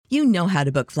You know how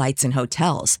to book flights and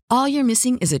hotels. All you're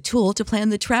missing is a tool to plan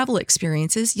the travel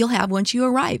experiences you'll have once you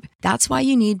arrive. That's why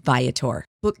you need Viator.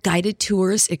 Book guided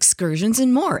tours, excursions,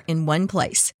 and more in one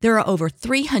place. There are over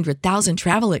 300,000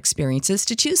 travel experiences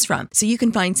to choose from, so you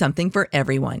can find something for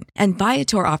everyone. And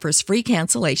Viator offers free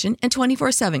cancellation and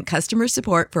 24/7 customer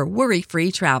support for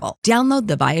worry-free travel. Download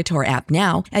the Viator app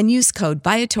now and use code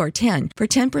Viator10 for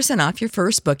 10% off your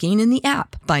first booking in the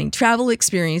app. Find travel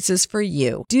experiences for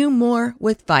you. Do more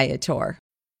with Viator.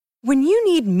 When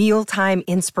you need mealtime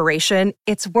inspiration,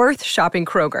 it's worth shopping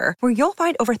Kroger, where you'll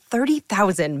find over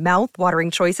 30,000 mouth-watering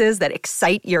choices that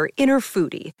excite your inner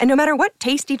foodie. And no matter what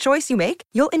tasty choice you make,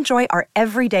 you'll enjoy our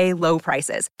everyday low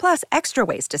prices, plus extra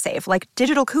ways to save, like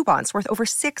digital coupons worth over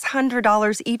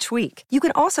 $600 each week. You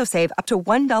can also save up to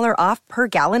 $1 off per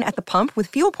gallon at the pump with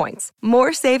fuel points.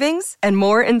 More savings and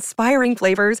more inspiring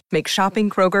flavors make shopping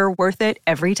Kroger worth it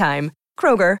every time.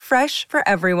 Kroger, fresh for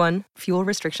everyone. Fuel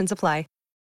restrictions apply.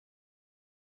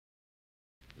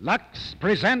 Lux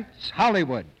presents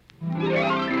Hollywood.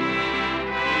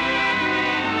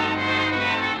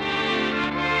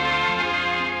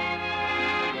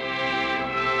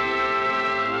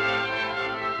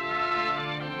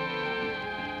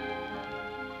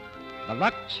 The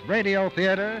Lux Radio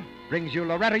Theater brings you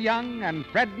Loretta Young and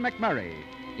Fred MacMurray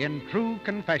in True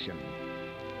Confession.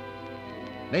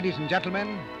 Ladies and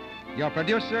gentlemen, your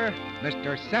producer,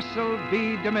 Mr. Cecil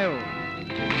B. DeMille.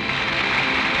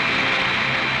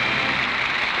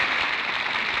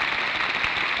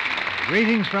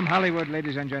 Greetings from Hollywood,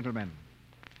 ladies and gentlemen.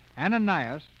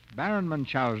 Ananias, Baron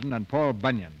Munchausen, and Paul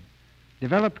Bunyan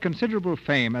developed considerable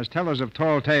fame as tellers of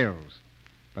tall tales,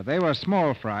 but they were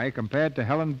small fry compared to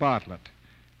Helen Bartlett,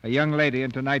 a young lady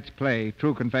in tonight's play,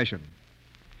 True Confession.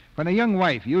 When a young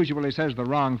wife usually says the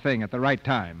wrong thing at the right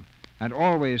time and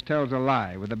always tells a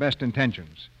lie with the best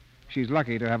intentions, she's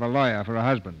lucky to have a lawyer for a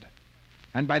husband.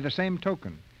 And by the same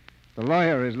token, the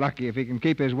lawyer is lucky if he can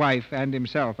keep his wife and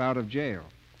himself out of jail.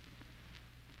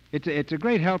 It's a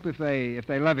great help if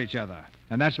they love each other,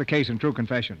 and that's the case in True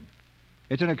Confession.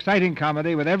 It's an exciting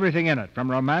comedy with everything in it, from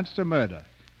romance to murder,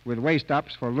 with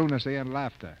waist-ups for lunacy and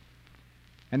laughter.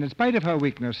 And in spite of her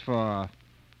weakness for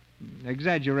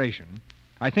exaggeration,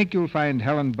 I think you'll find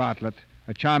Helen Bartlett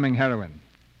a charming heroine.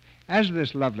 As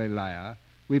this lovely liar,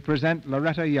 we present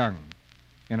Loretta Young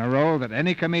in a role that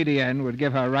any comedienne would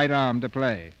give her right arm to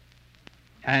play.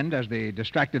 And as the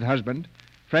distracted husband,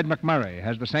 Fred MacMurray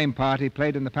has the same part he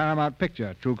played in the Paramount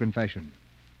picture, True Confession.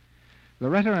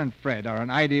 Loretta and Fred are an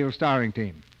ideal starring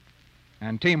team.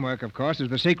 And teamwork, of course, is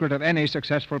the secret of any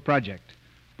successful project,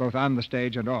 both on the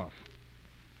stage and off.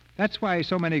 That's why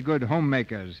so many good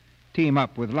homemakers team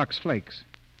up with Lux Flakes.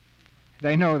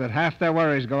 They know that half their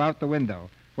worries go out the window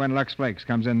when Lux Flakes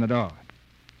comes in the door.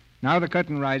 Now the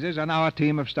curtain rises on our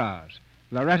team of stars,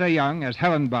 Loretta Young as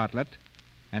Helen Bartlett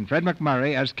and Fred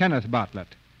MacMurray as Kenneth Bartlett,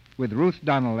 with Ruth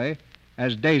Donnelly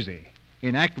as Daisy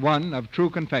in Act One of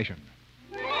True Confession.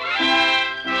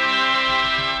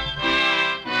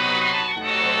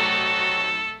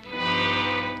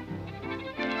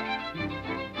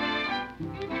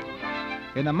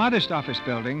 In a modest office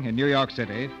building in New York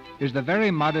City is the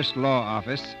very modest law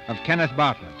office of Kenneth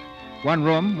Bartlett. One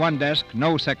room, one desk,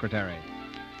 no secretary.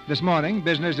 This morning,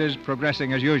 business is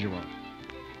progressing as usual.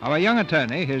 Our young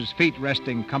attorney, his feet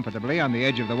resting comfortably on the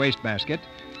edge of the wastebasket,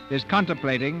 is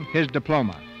contemplating his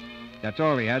diploma. That's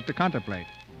all he has to contemplate,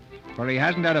 for he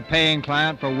hasn't had a paying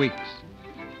client for weeks.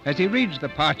 As he reads the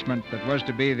parchment that was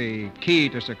to be the key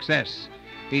to success,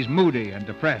 he's moody and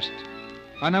depressed,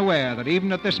 unaware that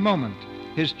even at this moment,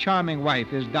 his charming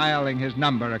wife is dialing his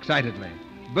number excitedly,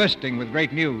 bursting with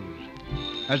great news.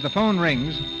 As the phone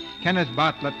rings, Kenneth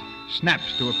Bartlett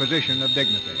snaps to a position of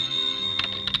dignity.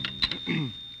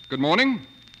 Good morning.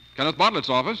 Kenneth Bartlett's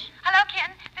office. Hello,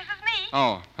 Ken. This is me.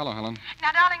 Oh, hello, Helen.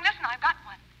 Now, darling, listen, I've got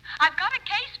one. I've got a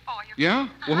case for you.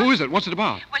 Yeah? Well, who is it? What's it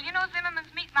about? Well, you know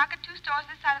Zimmerman's Meat Market, 2 stores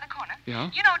this side of the corner?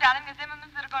 Yeah? You know, darling, the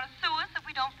Zimmermans that are going to sue us if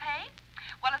we don't pay?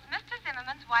 Well, it's Mr.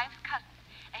 Zimmerman's wife's cousin.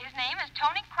 His name is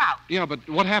Tony Crouch. Yeah, but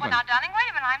what happened? Well, now, darling, wait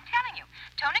a minute. I'm telling you.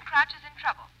 Tony Crouch is in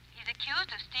trouble. He's accused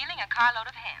of stealing a carload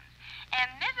of hams. And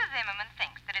Mrs. Zimmerman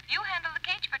thinks that if you handle the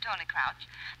case for Tony Crouch,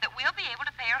 that we'll be able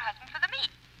to pay her husband for the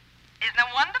meat. Isn't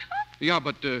that wonderful? Yeah,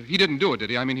 but he didn't do it, did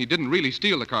he? I mean, he didn't really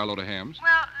steal the carload of hams.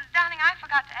 Well, darling, I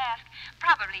forgot to ask.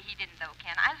 Probably he didn't, though,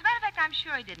 Ken. As a matter of fact, I'm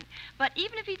sure he didn't. But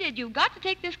even if he did, you've got to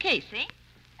take this case, see?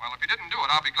 Well, if he didn't do it,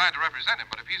 I'll be glad to represent him.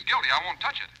 But if he's guilty, I won't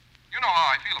touch it. You know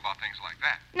how I feel about things like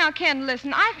that. Now, Ken,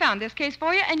 listen. I found this case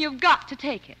for you, and you've got to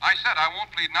take it. I said I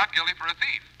won't plead not guilty for a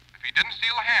thief. If he didn't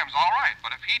steal the hams, all right.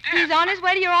 But if he did... He's on his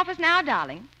way to your office now,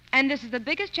 darling. And this is the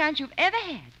biggest chance you've ever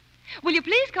had. Will you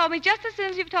please call me just as soon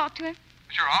as you've talked to him?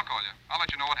 Sure, I'll call you. I'll let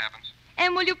you know what happens.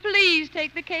 And will you please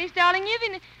take the case, darling?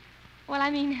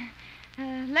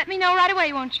 Let me know right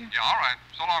away, won't you? Yeah, all right.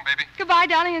 So long, baby. Goodbye,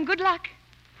 darling, and good luck.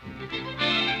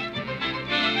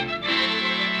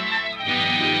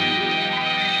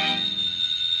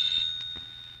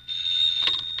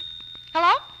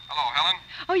 Hello? Hello, Helen.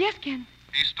 Oh, yes, Ken.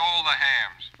 He stole the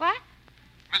hams. What?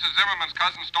 Mrs. Zimmerman's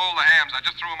cousin stole the hams. I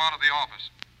just threw him out of the office.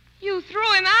 You threw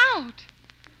him out?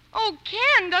 Oh,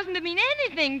 Ken, doesn't it mean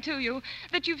anything to you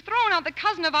that you've thrown out the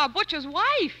cousin of our butcher's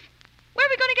wife? Where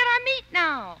are we going to get our meat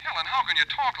now? Helen, how can you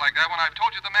talk like that when I've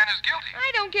told you the man is guilty?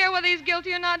 I don't care whether he's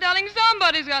guilty or not, darling.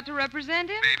 Somebody's got to represent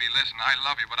him. Baby, listen, I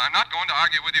love you, but I'm not going to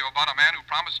argue with you about a man who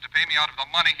promises to pay me out of the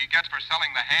money he gets for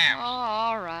selling the hams. Oh,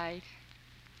 all right.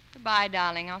 Goodbye,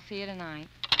 darling. I'll see you tonight.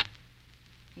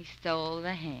 He stole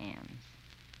the hams.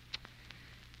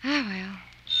 Ah, well.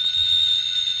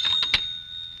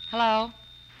 Hello?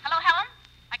 Hello, Helen.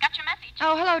 I got your message.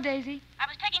 Oh, hello, Daisy. I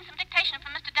was taking some dictation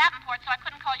from Mr. Davenport, so I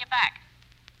couldn't call you back.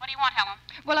 What do you want, Helen?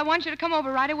 Well, I want you to come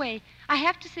over right away. I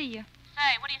have to see you.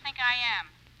 Say, what do you think I am?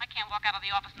 I can't walk out of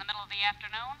the office in the middle of the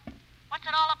afternoon. What's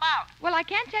it all about? Well, I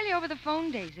can't tell you over the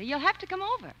phone, Daisy. You'll have to come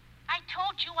over. I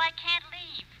told you I can't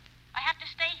leave. I have to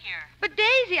stay here. But,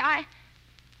 Daisy,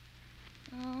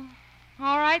 Oh,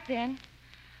 all right, then.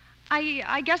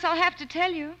 I guess I'll have to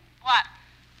tell you. What?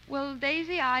 Well,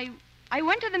 Daisy, I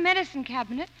went to the medicine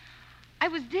cabinet. I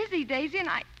was dizzy, Daisy, and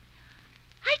I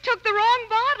took the wrong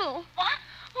bottle. What?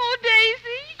 Oh,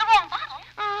 Daisy. The wrong bottle?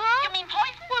 Uh-huh. You mean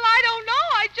poison? Well, I don't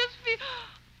know. I just feel...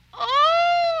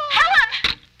 Oh!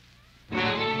 Helen!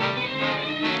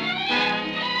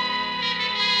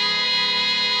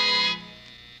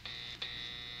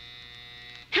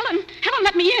 Helen,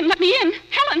 let me in.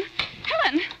 Helen!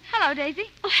 Hello, Daisy.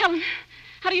 Oh, Helen,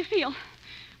 how do you feel?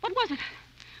 What was it?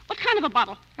 What kind of a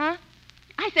bottle? Huh?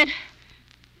 I said,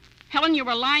 Helen, you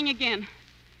were lying again.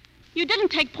 You didn't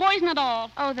take poison at all.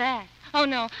 Oh, that. Oh,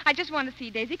 no. I just want to see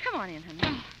Daisy. Come on in, honey.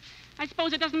 Oh, I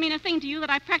suppose it doesn't mean a thing to you that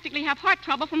I practically have heart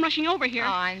trouble from rushing over here.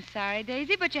 Oh, I'm sorry,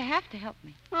 Daisy, but you have to help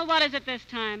me. Well, what is it this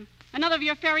time? Another of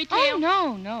your fairy tales?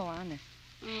 Oh, no, honest.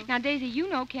 Now, Daisy, you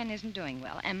know Ken isn't doing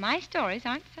well, and my stories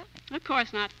aren't selling. Of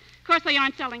course not. Of course they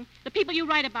aren't selling. The people you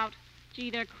write about, gee,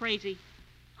 they're crazy.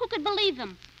 Who could believe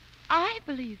them? I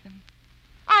believe them.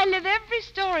 I live every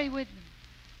story with them.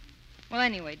 Well,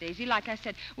 anyway, Daisy, like I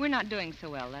said, we're not doing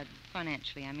so well,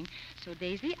 financially, I mean. So,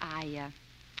 Daisy, I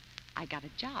got a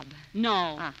job.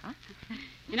 No. Uh-huh.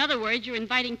 In other words, you're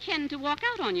inviting Ken to walk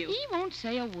out on you. He won't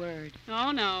say a word.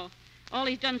 Oh, no. All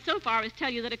he's done so far is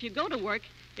tell you that if you go to work,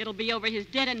 it'll be over his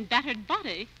dead and battered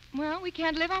body. Well, we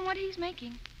can't live on what he's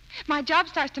making. My job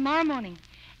starts tomorrow morning,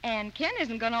 and Ken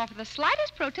isn't going to offer the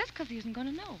slightest protest because he isn't going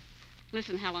to know.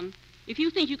 Listen, Helen, if you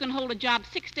think you can hold a job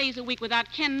 6 days a week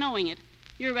without Ken knowing it,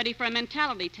 you're ready for a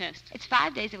mentality test. It's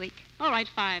 5 days a week. All right,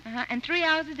 5. Uh-huh, and 3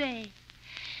 hours a day.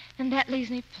 And that leaves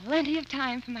me plenty of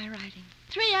time for my writing.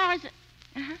 3 hours...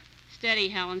 Uh-huh. Steady,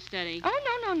 Helen, steady.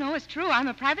 Oh, no, it's true. I'm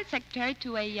a private secretary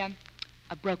to a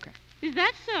broker. Is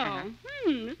that so? Uh-huh.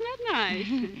 Isn't that nice?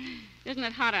 Isn't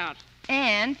it hot out?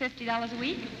 And $50 a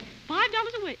week.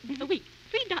 $5 a week.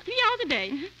 3 hours a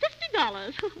day.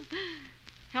 $50.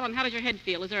 Helen, how does your head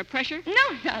feel? Is there a pressure?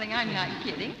 No, darling, I'm not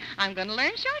kidding. I'm going to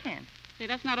learn shorthand. Say,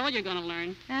 that's not all you're going to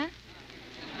learn. Huh?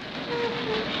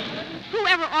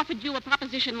 Whoever offered you a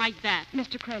proposition like that?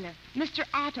 Mr. Kraler. Mr.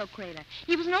 Otto Kraler.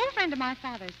 He was an old friend of my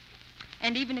father's.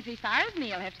 And even if he fires me,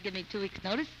 he'll have to give me 2 weeks'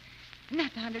 notice. And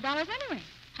that's $100 anyway.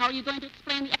 How are you going to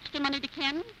explain the extra money to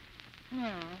Ken?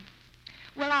 No.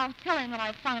 Well, I'll tell him that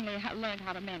I've finally learned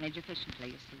how to manage efficiently,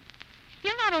 you see.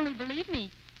 He'll not only believe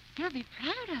me, he'll be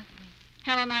proud of me.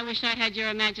 Helen, I wish I had your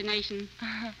imagination.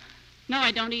 No,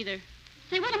 I don't either.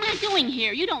 Say, what am I doing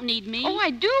here? You don't need me. Oh,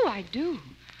 I do.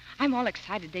 I'm all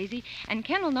excited, Daisy, and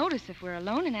Ken will notice if we're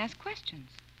alone and ask questions.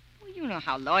 Well, you know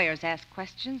how lawyers ask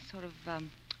questions, sort of,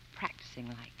 practicing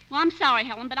like. Well, I'm sorry,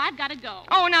 Helen, but I've got to go.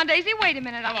 Oh, now, Daisy, wait a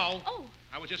minute. Hello. Oh.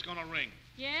 I was just going to ring.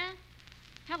 Yeah?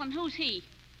 Helen, who's he?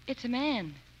 It's a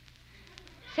man.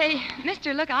 Say,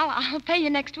 mister, look, I'll pay you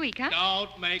next week, huh?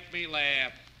 Don't make me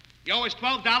laugh. You owe us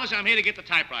 $12, I'm here to get the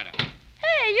typewriter.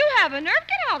 Hey, you have a nerve.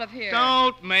 Get out of here.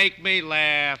 Don't make me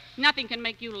laugh. Nothing can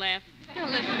make you laugh. Now,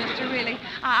 listen, mister, really.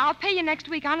 I'll pay you next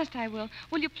week. Honest, I will.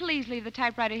 Will you please leave the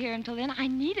typewriter here until then? I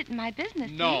need it in my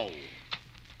business. No. See?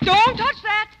 Don't touch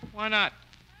that. Why not?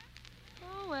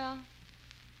 Oh, well.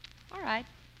 All right.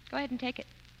 Go ahead and take it.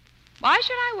 Why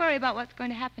should I worry about what's going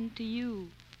to happen to you?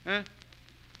 Huh?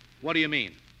 What do you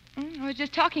mean? I was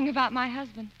just talking about my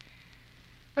husband.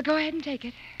 But go ahead and take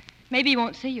it. Maybe he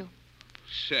won't see you.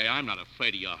 Say, I'm not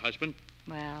afraid of your husband.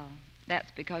 Well,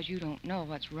 That's because you don't know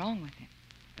what's wrong with him.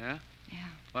 Yeah? Yeah.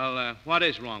 Well, what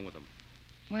is wrong with him?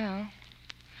 Well,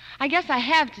 I guess I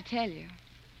have to tell you.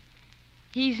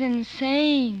 He's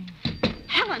insane.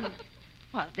 Helen!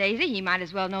 Well, Daisy, he might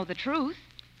as well know the truth.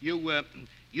 You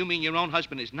mean your own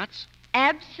husband is nuts?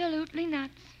 Absolutely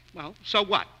nuts. Well, so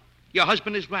what? Your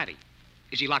husband is ratty.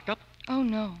 Is he locked up? Oh,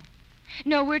 no.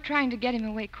 No, we're trying to get him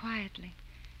away quietly.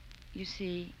 You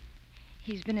see,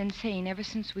 he's been insane ever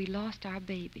since we lost our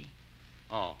baby.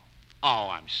 Oh,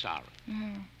 I'm sorry.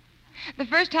 The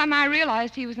first time I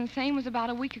realized he was insane was about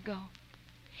a week ago.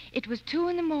 It was 2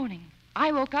 a.m.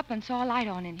 I woke up and saw a light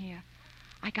on in here.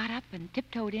 I got up and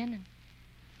tiptoed in,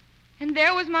 and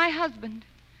there was my husband,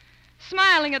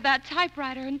 smiling at that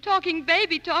typewriter and talking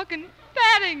baby talk and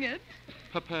patting it.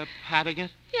 Patting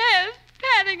it? Yes,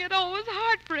 patting it. Oh, it was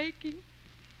heartbreaking.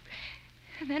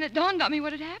 And then it dawned on me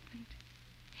what had happened.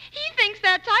 He thinks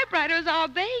that typewriter is our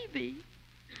baby,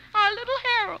 our little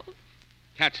Harold.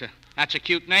 That's a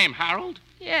cute name, Harold.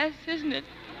 Yes, isn't it?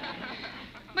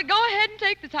 But go ahead and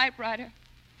take the typewriter.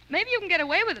 Maybe you can get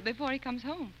away with it before he comes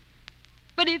home.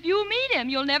 But if you meet him,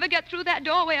 you'll never get through that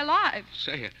doorway alive.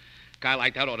 Say, a guy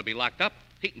like that ought to be locked up.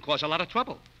 He can cause a lot of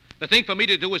trouble. The thing for me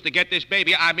to do is to get this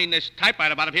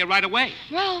typewriter out of here right away.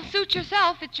 Well, suit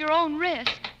yourself. It's your own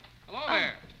risk. Hello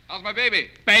there. How's my baby?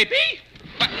 Baby?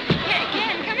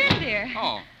 Ken, come in, dear.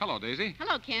 Oh, hello, Daisy.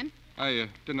 Hello, Ken. I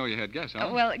didn't know you had guests,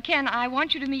 Helen. Well, Ken, I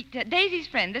want you to meet Daisy's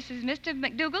friend. This is Mr.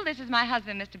 McDougal. This is my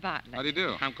husband, Mr. Bartlett. How do you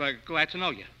do? I'm glad to know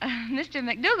you. Mr.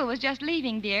 McDougal was just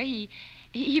leaving, dear.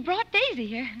 He brought Daisy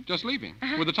here. Just leaving.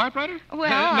 With the typewriter?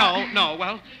 Well, No.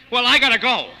 Well, I gotta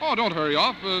go. Oh, don't hurry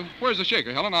off. Where's the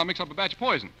shaker, Helen? I'll mix up a batch of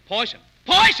poison. Poison?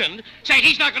 Poison? Say,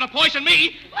 he's not gonna poison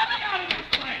me. Let me out of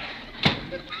this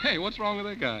place. Hey, what's wrong with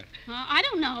that guy? I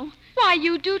don't know. Why,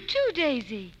 you do too,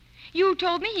 Daisy. You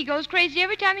told me he goes crazy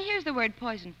every time he hears the word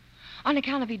poison. On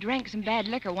account of he drank some bad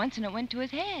liquor once and it went to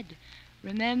his head.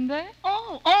 Remember?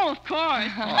 Oh, of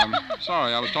course. Oh, I'm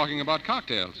sorry. I was talking about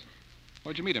cocktails.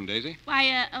 Where'd you meet him, Daisy?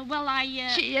 Why, They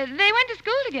went to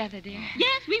school together, dear.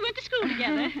 Yes, we went to school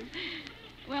together.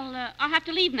 Well, I'll have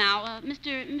to leave now.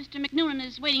 Mr. McNoonan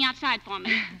is waiting outside for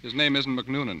me. His name isn't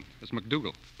McNoonan. It's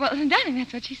McDougal. Well, darling,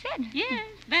 that's what she said. Yes,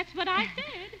 that's what I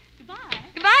said. Goodbye.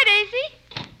 Goodbye,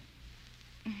 Daisy.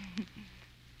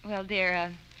 Well,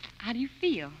 dear, how do you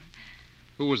feel?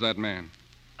 Who was that man?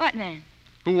 What man?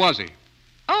 Who was he?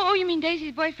 Oh, you mean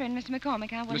Daisy's boyfriend, Mr. McCormick,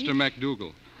 huh? Well, Mr.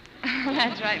 McDougal. Oh,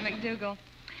 that's right, McDougal.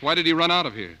 Why did he run out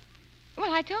of here?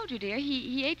 Well, I told you, dear.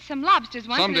 He ate some lobsters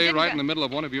once. Someday, right in the middle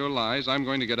of one of your lies, I'm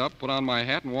going to get up, put on my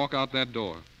hat, and walk out that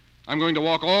door. I'm going to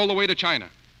walk all the way to China.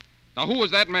 Now, who was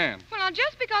that man? Well, now,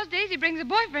 just because Daisy brings a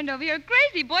boyfriend over here, a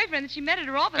crazy boyfriend that she met at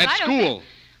her office, At I don't school. think...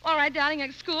 All right, darling,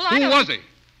 at school, Who was he?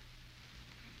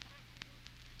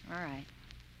 All right.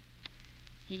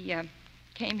 He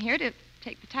came here to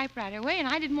take the typewriter away, and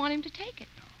I didn't want him to take it.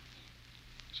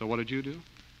 So what did you do?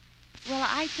 Well,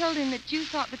 I told him that you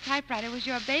thought the typewriter was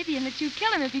your baby and that you'd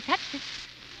kill him if he touched it.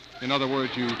 In other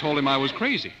words, you told him I was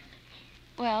crazy.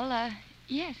 Well,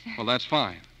 yes. Well, that's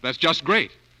fine. That's just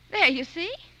great. There, you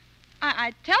see?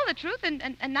 I tell the truth, and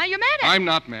now you're mad at me. I'm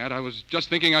not mad. I was just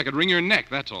thinking I could wring your neck,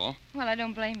 that's all. Well, I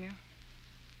don't blame you.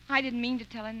 I didn't mean to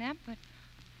tell him that, but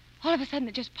all of a sudden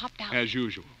it just popped out. As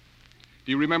usual.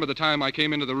 Do you remember the time I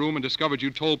came into the room and discovered you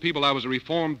told people I was a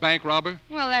reformed bank robber?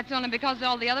 Well, that's only because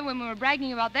all the other women were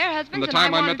bragging about their husbands. And the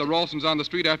time I met the Ralstons on the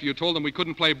street after you told them we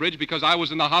couldn't play bridge because I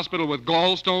was in the hospital with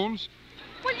gallstones?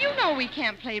 Well, you know we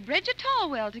can't play bridge at all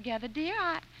well together, dear.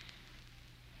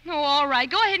 Oh, all right.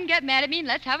 Go ahead and get mad at me and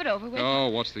let's have it over with. Oh,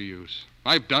 what's the use?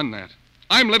 I've done that.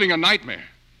 I'm living a nightmare.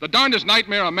 The darndest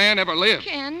nightmare a man ever lived.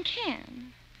 Ken.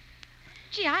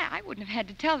 Gee, I wouldn't have had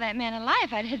to tell that man a lie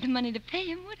if I'd had the money to pay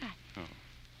him, would I? Oh,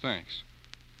 thanks.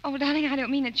 Oh, darling, I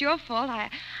don't mean it's your fault.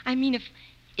 I mean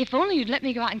if only you'd let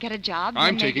me go out and get a job.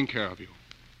 I'm taking care of you.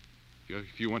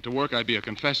 If you went to work, I'd be a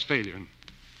confessed failure, and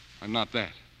I'm not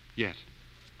that yet.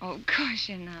 Oh, of course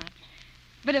you're not.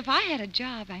 But if I had a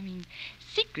job, I mean,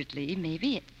 secretly,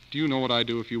 maybe it... Do you know what I'd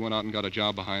do if you went out and got a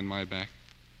job behind my back?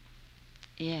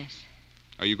 Yes.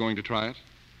 Are you going to try it?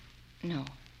 No.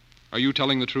 Are you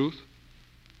telling the truth?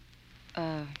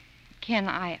 Ken,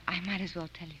 I might as well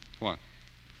tell you. What?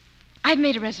 I've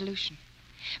made a resolution.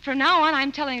 From now on,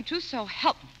 I'm telling the truth, so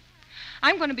help me.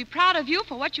 I'm going to be proud of you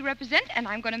for what you represent, and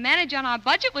I'm going to manage on our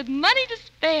budget with money to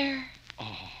spare.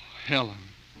 Oh, Helen.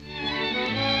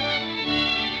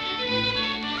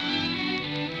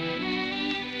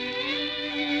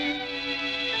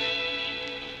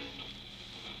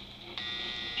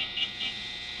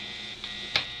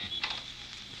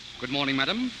 Good morning,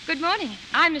 madam. Good morning.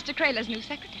 I'm Mr. Kraler's new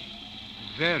secretary.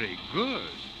 Very good.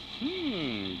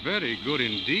 Very good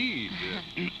indeed.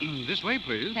 This way,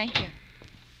 please. Thank you.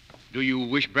 Do you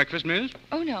wish breakfast, miss?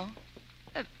 Oh, no.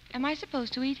 Am I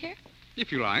supposed to eat here?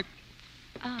 If you like.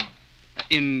 Oh.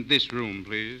 In this room,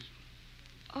 please.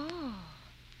 Oh.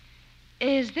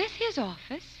 Is this his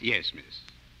office? Yes, miss.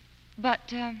 But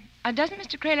doesn't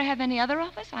Mr. Kraler have any other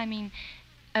office? I mean,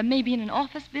 maybe in an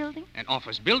office building? An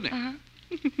office building?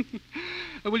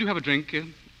 Uh-huh. Will you have a drink?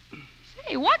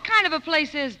 Say, what kind of a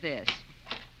place is this?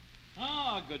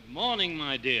 Ah, good morning,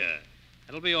 my dear.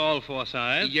 That'll be all,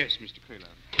 Forsyth. Yes, Mr. Kraler.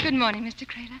 Good morning, Mr.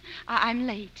 Kraler. I'm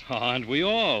late. Oh, aren't we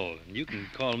all? And you can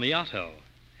call me Otto.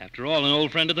 After all, an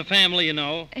old friend of the family, you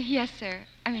know. Yes, sir.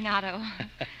 I mean, Otto.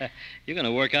 You're going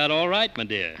to work out all right, my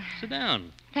dear. Sit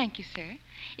down. Thank you, sir.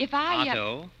 If I...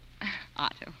 Otto.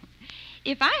 Otto.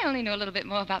 If I only know a little bit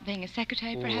more about being a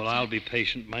secretary, perhaps... Well, I'll be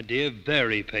patient, my dear.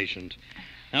 Very patient.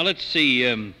 Now, let's see.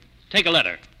 Take a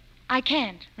letter. I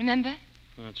can't, remember?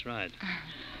 That's right.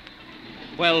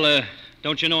 Well,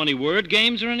 don't you know any word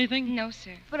games or anything? No,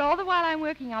 sir. But all the while I'm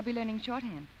working, I'll be learning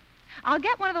shorthand. I'll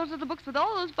get one of those little books with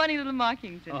all those funny little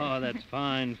markings in it. Oh, that's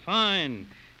fine, fine.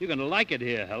 You're going to like it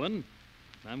here, Helen.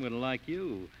 I'm going to like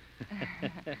you.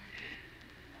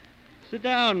 Sit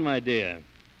down, my dear.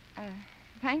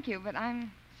 Thank you, but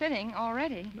I'm sitting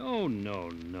already. No.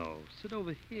 Sit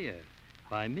over here,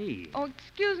 by me. Oh,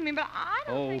 excuse me, but I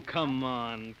don't think... Oh, come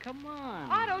on.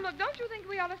 Otto, look, don't you think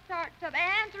we ought to start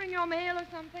answering your mail or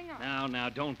something? Now,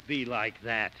 don't be like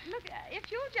that. Look,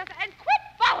 if you'll just... And quit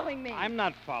following me! I'm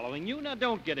not following you. Now,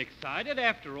 don't get excited.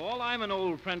 After all, I'm an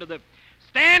old friend of the...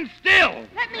 Stand still!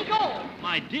 Let me go!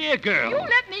 My dear girl. You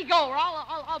let me go, or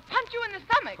I'll punch you in the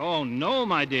stomach. Oh, no,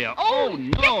 my dear. Oh,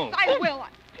 no. Yes, I will.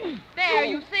 There,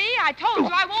 you see? I told you.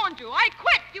 I warned you. I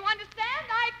quit. You understand?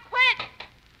 I quit.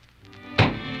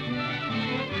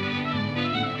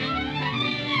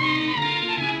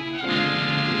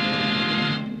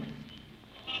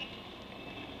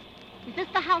 Is this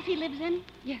the house he lives in?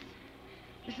 Yes.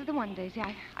 This is the one, Daisy.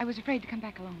 I was afraid to come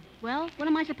back alone. Well, what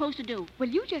am I supposed to do? Well,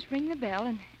 you just ring the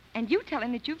bell, and you tell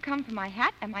him that you've come for my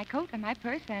hat and my coat and my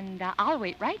purse, and I'll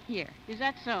wait right here. Is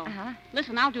that so? Uh-huh.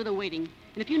 Listen, I'll do the waiting.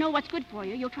 And if you know what's good for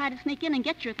you, you'll try to sneak in and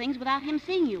get your things without him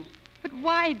seeing you. But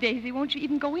why, Daisy? Won't you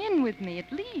even go in with me,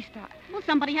 at least? Well,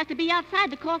 somebody has to be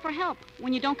outside to call for help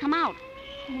when you don't come out.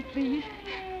 Oh, please.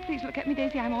 Please look at me,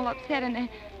 Daisy. I'm all upset, and...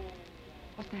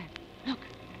 What's that? Look,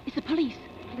 it's the police.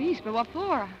 Police? But what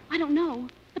for? I don't know,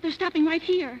 but they're stopping right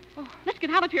here. Oh. Let's get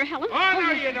out of here, Helen. Oh,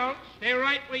 no, you don't. Stay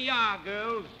right where you are,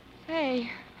 girls. Hey,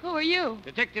 who are you?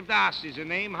 Detective Darcy's the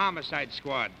name, Homicide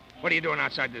Squad. What are you doing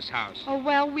outside this house? Oh,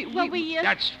 well, we...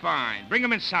 That's fine. Bring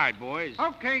them inside, boys.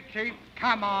 Okay, Chief.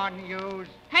 Come on, yous.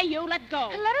 Hey, you, let go.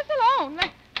 Let us alone.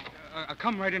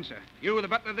 Come right in, sir. You the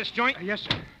butler of this joint? Yes,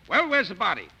 sir. Well, where's the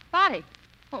body? Body?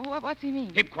 What's he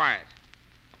mean? Keep quiet.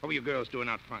 What were you girls doing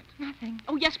out front? Nothing.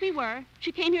 Oh, yes, we were.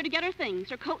 She came here to get her things,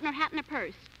 her coat and her hat and her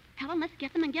purse. Helen, let's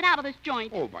get them and get out of this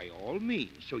joint. Oh, by all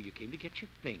means. So you came to get your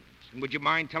things. And would you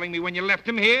mind telling me when you left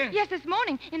them here? Yes, this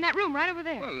morning, in that room right over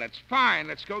there. Well, that's fine.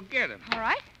 Let's go get them. All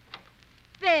right.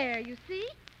 There, you see?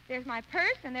 There's my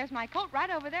purse, and there's my coat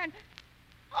right over there, and...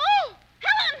 Oh,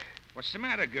 Helen! What's the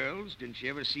matter, girls? Didn't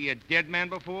you ever see a dead man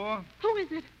before? Who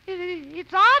is it?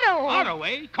 It's Otto. Otto,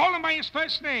 eh? Call him by his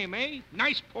first name, eh?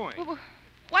 Nice point. Well,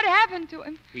 what happened to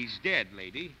him? He's dead,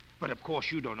 lady. But, of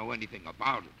course, you don't know anything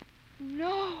about it.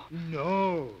 No.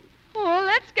 No. Oh,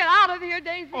 let's get out of here,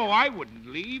 Daisy. Oh, I wouldn't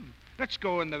leave. Let's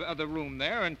go in the other room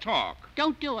there and talk.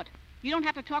 Don't do it. You don't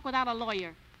have to talk without a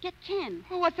lawyer. Get Ken.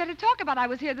 Well, what's there to talk about? I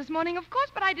was here this morning, of course,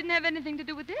 but I didn't have anything to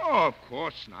do with this. Oh, of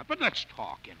course not. But let's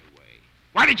talk anyway.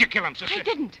 Why did you kill him, sister? I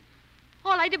didn't.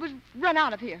 All I did was run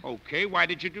out of here. Okay, why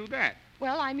did you do that?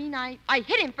 Well, I mean, I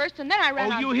hit him first, and then I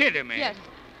ran out. Oh, you hit him, eh? Yes.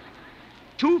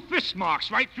 2 fist marks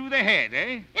right through the head,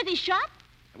 eh? Is he shot?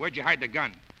 Where'd you hide the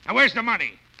gun? And where's the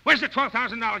money? Where's the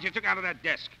 $12,000 you took out of that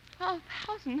desk?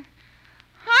 12,000?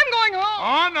 I'm going home.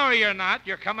 Oh, no, you're not.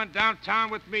 You're coming downtown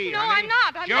with me, No, honey. I'm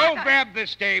not. I'm Joe, not. grab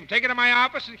this dame. Take her to my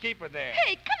office and keep her there.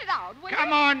 Hey, cut it out, will Come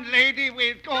you? on, lady.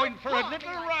 We're going for a talk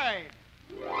little like ride.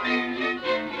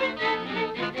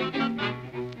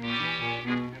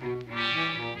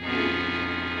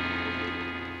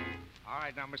 All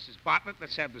right, now, Mrs. Bartlett,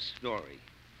 let's have the story.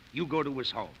 You go to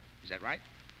his home. Is that right?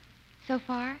 So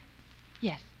far,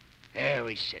 yes. There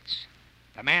he sits.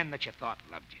 The man that you thought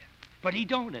loved you. But he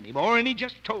don't anymore, and he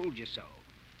just told you so.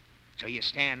 So you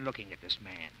stand looking at this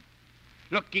man.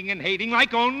 Looking and hating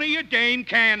like only a dame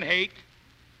can hate.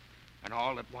 And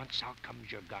all at once out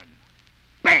comes your gun.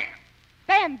 Bam!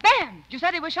 Bam, bam! You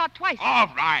said he was shot twice. All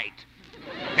right.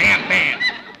 Bam, bam.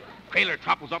 Kraler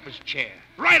topples up his chair.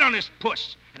 Right on his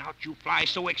puss. and out you fly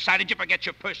so excited you forget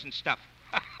your purse and stuff.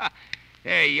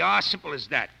 There you are, simple as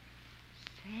that.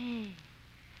 Say,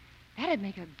 that'd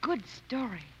make a good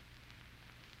story.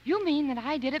 You mean that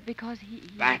I did it because he...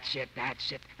 That's it.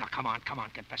 Now, come on,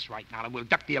 confess right now, and we'll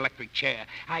duck the electric chair.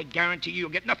 I guarantee you'll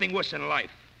get nothing worse in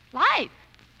life. Life?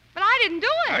 But I didn't do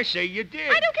it. I say you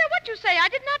did. I don't care what you say. I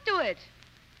did not do it.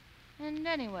 And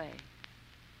anyway,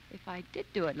 if I did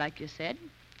do it like you said,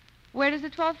 where does the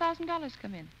 $12,000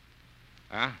 come in?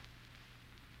 Huh?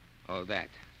 Oh, that.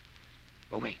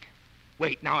 But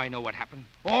wait, now I know what happened.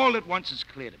 All at once is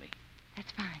clear to me.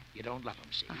 That's fine. You don't love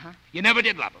him, see? Uh-huh. You never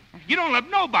did love him. You don't love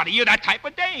nobody. You're that type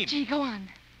of dame. Gee, go on.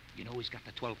 You know he's got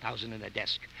the $12,000 in the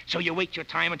desk. So you wait your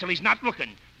time until he's not looking.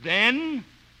 Then,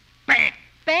 bam!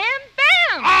 Bam,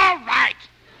 bam! All right!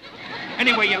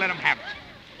 Anyway, you let him have it.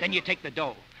 Then you take the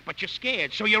dough. But you're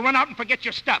scared, so you run out and forget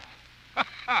your stuff.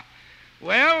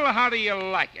 Well, how do you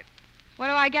like it? What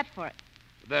do I get for it?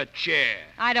 The chair.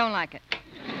 I don't like it.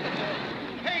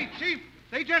 Hey, Chief,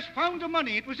 they just found the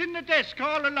money. It was in the desk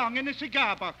all along in a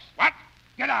cigar box. What?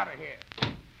 Get out of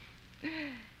here.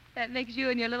 That makes you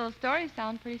and your little story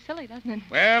sound pretty silly, doesn't it?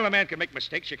 Well, a man can make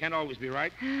mistakes. You can't always be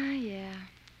right. Yeah.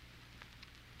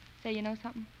 Say, you know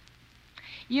something?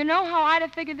 You know how I'd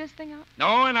have figured this thing out?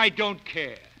 No, and I don't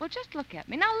care. Well, just look at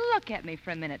me. Now look at me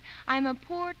for a minute. I'm a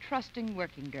poor, trusting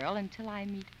working girl until I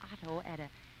meet Otto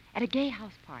at a gay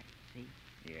house party, see?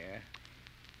 Yeah?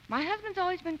 My husband's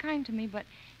always been kind to me, but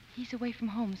he's away from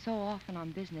home so often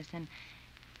on business, and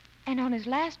on his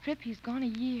last trip, he's gone a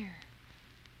year.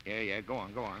 Yeah, go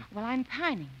on. Well, I'm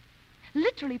pining.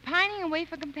 Literally pining away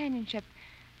for companionship.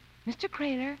 Mr.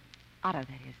 Kraler, Otto,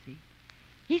 that is, see?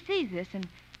 He sees this, and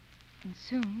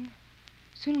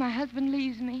soon my husband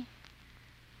leaves me.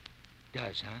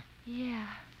 Does, huh? Yeah.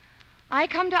 I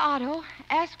come to Otto,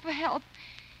 ask for help.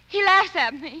 He laughs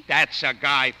at me. That's a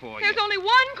guy for you. There's only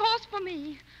one course for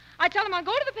me. I tell him I'll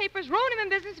go to the papers, ruin him in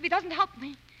business if he doesn't help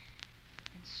me.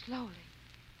 And slowly,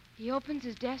 he opens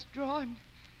his desk drawer and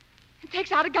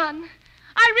takes out a gun.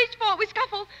 I reach for it, we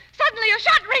scuffle. Suddenly, a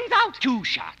shot rings out. 2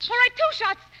 shots. All right, 2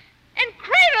 shots. And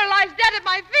Kraler lies dead at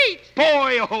my feet.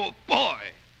 Boy, oh, boy.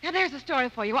 Now, there's a story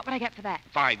for you. What would I get for that?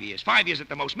 5 years. 5 years at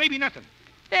the most. Maybe nothing.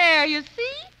 There, you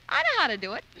see? I know how to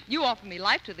do it. You offer me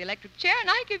life to the electric chair, and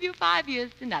I give you 5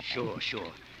 years to nothing. Sure.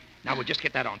 Now, we'll just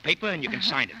get that on paper, and you can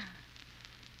sign it.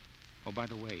 Oh, by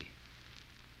the way,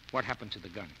 what happened to the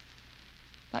gun?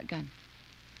 What gun?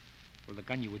 Well, the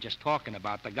gun you were just talking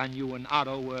about, the gun you and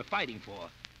Otto were fighting for.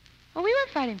 Well, we weren't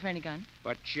fighting for any gun.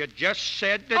 But you just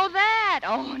said that... Oh, that!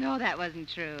 Oh, no, that wasn't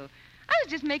true. I was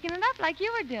just making it up like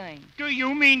you were doing. Do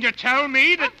you mean to tell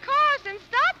me that... Of course, and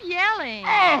stop yelling.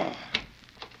 Oh!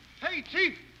 Hey,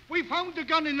 Chief, we found the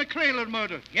gun in the Kraler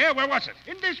murder. Yeah, where was it?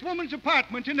 In this woman's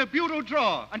apartment in a bureau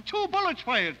drawer, and 2 bullets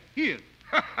fired. Here.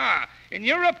 In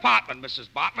your apartment, Mrs.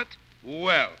 Bartlett?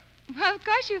 Well, Well, of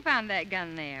course you found that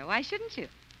gun there. Why shouldn't you?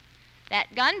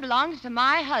 That gun belongs to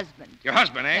my husband. your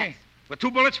husband, eh? Yes. With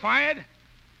 2 bullets fired?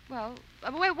 Well,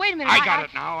 wait a minute. I got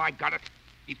it now. I got it.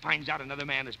 He finds out another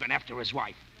man has been after his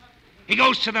wife. He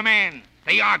goes to the man.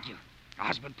 They argue. The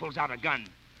husband pulls out a gun.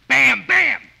 Bam,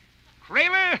 bam!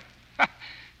 Kraler?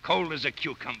 Cold as a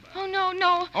cucumber. Oh, no.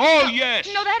 Oh, No, yes.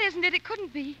 No, that isn't it. It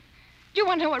couldn't be. Do you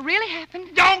want to know what really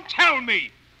happened? Don't tell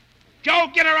me! Joe,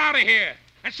 get her out of here.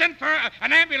 And send for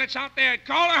an ambulance out there.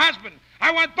 Call her husband.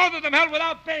 I want both of them held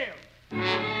without bail.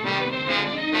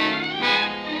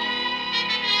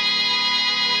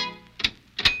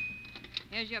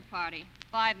 Here's your party.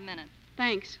 5 minutes.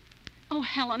 Thanks. Oh,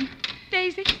 Helen.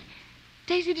 Daisy,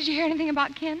 did you hear anything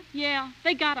about Ken? Yeah,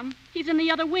 they got him. He's in the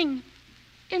other wing.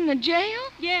 In the jail?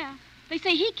 Yeah. They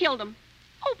say he killed him.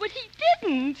 Oh, but he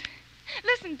didn't.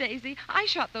 Listen, Daisy, I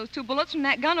shot those 2 bullets from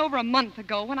that gun over a month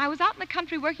ago when I was out in the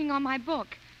country working on my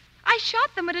book. I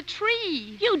shot them at a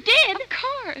tree. You did? Of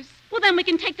course. Well, then we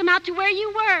can take them out to where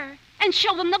you were and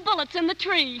show them the bullets in the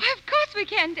tree. Why, of course we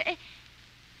can. Daisy,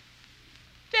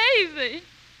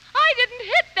 I didn't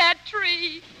hit that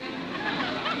tree.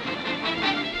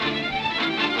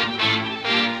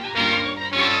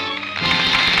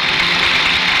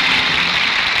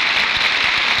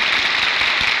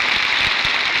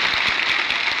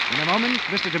 In a moment,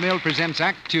 Mr. DeMille presents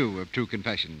Act 2 of True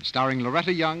Confession, starring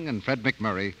Loretta Young and Fred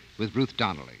McMurray with Ruth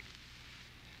Donnelly.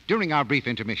 During our brief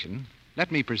intermission,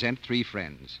 let me present 3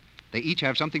 friends. They each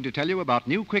have something to tell you about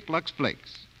new Quick Lux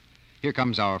Flakes. Here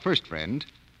comes our first friend,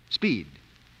 Speed.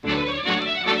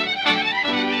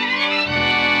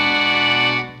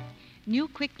 New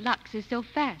Quick Lux is so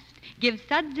fast. Gives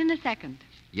suds in a second.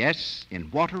 Yes,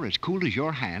 in water as cool as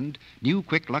your hand, new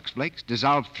Quick Lux Flakes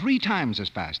dissolve 3 times as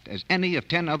fast as any of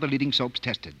 10 other leading soaps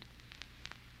tested.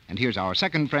 And here's our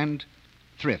second friend,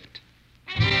 thrift.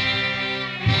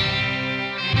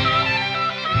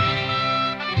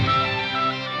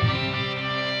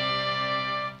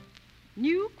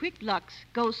 New Quick Lux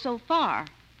goes so far.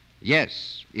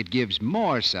 Yes, it gives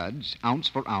more suds, ounce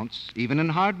for ounce, even in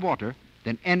hard water,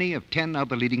 than any of 10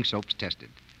 other leading soaps tested.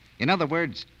 In other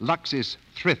words, Lux is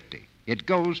thrifty. It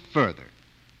goes further.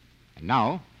 And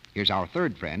now, here's our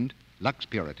third friend, Lux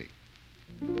Purity.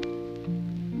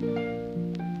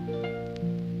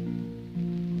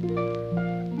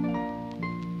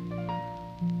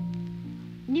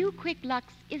 New Quick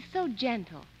Lux is so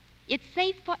gentle. It's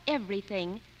safe for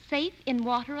everything, safe in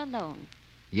water alone.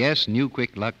 Yes, New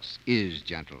Quick Lux is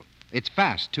gentle. It's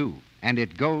fast, too, and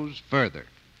it goes further.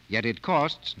 Yet it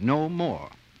costs no more.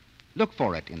 Look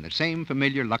for it in the same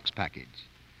familiar Lux package.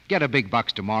 Get a big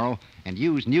box tomorrow and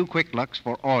use New Quick Lux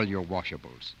for all your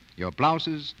washables, your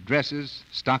blouses, dresses,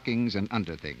 stockings, and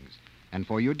underthings, and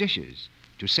for your dishes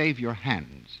to save your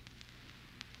hands.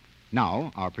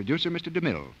 Now, our producer, Mr.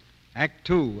 DeMille. Act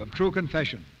 2 of True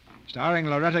Confession, starring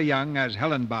Loretta Young as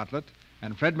Helen Bartlett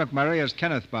and Fred McMurray as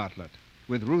Kenneth Bartlett,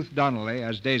 with Ruth Donnelly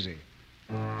as Daisy.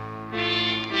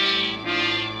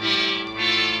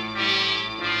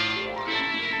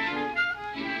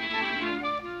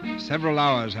 Several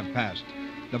hours have passed.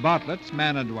 The Bartletts,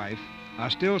 man and wife, are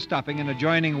still stopping in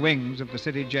adjoining wings of the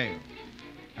city jail.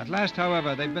 At last,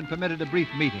 however, they've been permitted a brief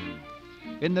meeting.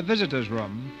 In the visitor's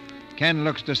room, Ken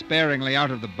looks despairingly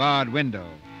out of the barred window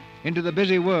into the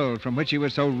busy world from which he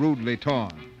was so rudely torn.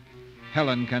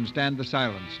 Helen can stand the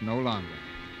silence no longer.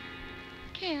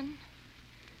 Ken,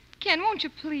 won't you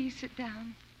please sit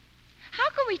down? How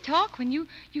can we talk when you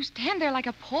stand there like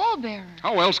a pallbearer?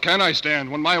 How else can I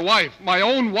stand when my wife, my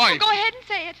own wife... Oh, go ahead and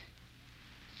say it.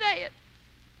 Say it.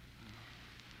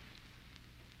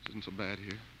 This isn't so bad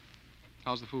here.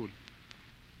 How's the food?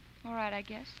 All right, I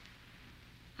guess.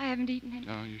 I haven't eaten any.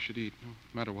 No, you should eat. No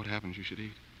matter what happens, you should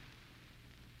eat.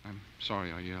 I'm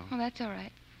sorry I yelled. Oh, that's all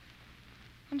right.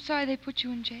 I'm sorry they put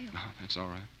you in jail. No, that's all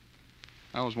right.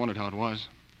 I always wondered how it was.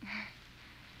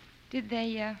 Did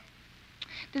they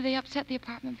upset the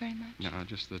apartment very much? No,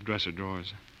 just the dresser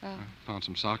drawers. Oh. I found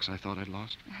some socks I thought I'd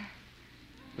lost.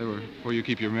 They were where you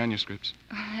keep your manuscripts.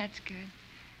 Oh, that's good.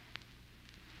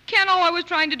 Ken, all I was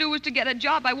trying to do was to get a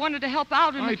job. I wanted to help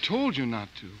out. And I told you not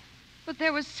to. But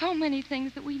there were so many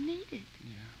things that we needed.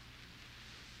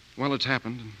 Well, it's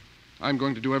happened, and I'm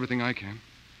going to do everything I can.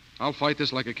 I'll fight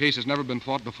this like a case has never been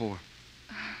fought before.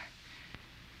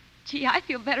 Gee, I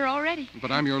feel better already.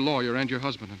 But I'm your lawyer and your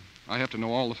husband, and I have to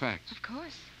know all the facts. Of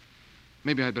course.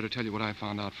 Maybe I'd better tell you what I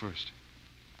found out first.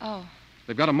 Oh,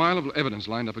 They've got a mile of evidence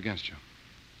lined up against you.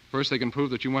 First, they can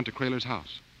prove that you went to Kraler's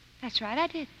house. that's right, I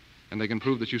did. And they can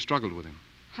prove that you struggled with him.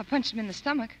 I punched him in the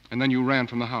stomach. And then you ran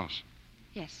from the house.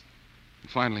 Yes. And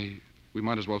finally, we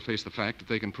might as well face the fact that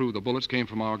they can prove the bullets came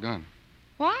from our gun.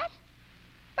 What?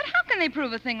 But how can they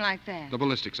prove a thing like that? The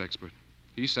ballistics expert.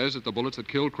 He says that the bullets that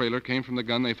killed Kraler came from the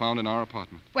gun they found in our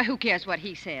apartment. Well, who cares what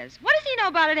he says? What does he know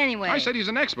about it anyway? I said he's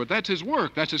an expert. That's his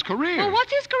work. That's his career. Well,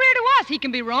 what's his career to us? He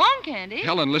can be wrong, can't he?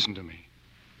 Helen, listen to me.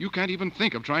 You can't even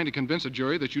think of trying to convince a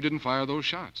jury that you didn't fire those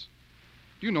shots.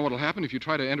 Do you know what'll happen if you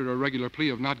try to enter a regular plea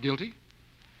of not guilty?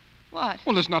 What?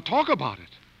 Well, let's not talk about it.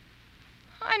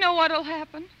 I know what'll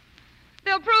happen.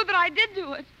 They'll prove that I did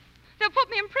do it. They'll put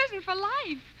me in prison for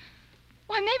life.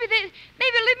 Why, maybe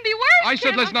it'll even be worse. I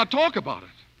said let's not talk about it.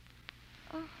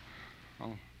 Oh.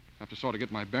 I'll have to sort of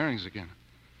get my bearings again.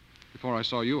 Before I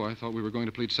saw you, I thought we were going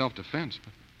to plead self-defense,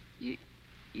 but...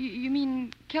 You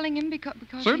mean killing him because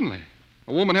Certainly.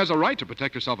 A woman has a right to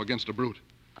protect herself against a brute.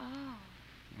 Oh.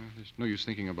 Well, there's no use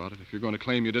thinking about it. If you're going to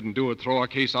claim you didn't do it, throw our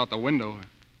case out the window.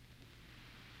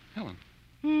 Helen.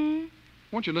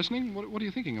 Weren't you listening? What are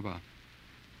you thinking about?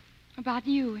 About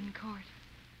you in court.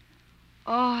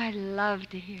 Oh, I love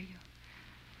to hear you.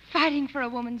 Fighting for a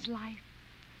woman's life.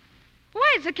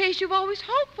 Why, it's a case you've always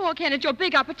hoped for, Ken. It's your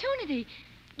big opportunity.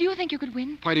 Do you think you could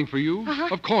win? Fighting for you? Uh-huh.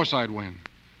 Of course I'd win.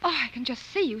 Oh, I can just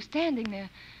see you standing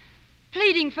there,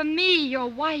 pleading for me, your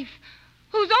wife,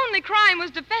 whose only crime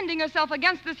was defending herself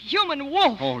against this human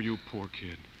wolf. Oh, you poor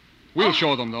kid. We'll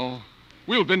show them, though.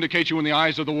 We'll vindicate you in the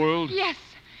eyes of the world. Yes,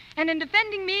 and in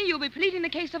defending me, you'll be pleading the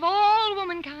case of all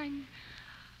womankind.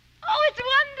 Oh, it's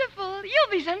wonderful.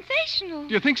 You'll be sensational.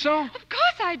 Do you think so? Of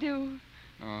course I do.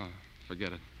 Oh,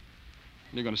 forget it.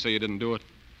 You're going to say you didn't do it.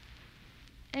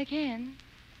 Ken,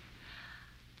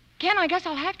 I guess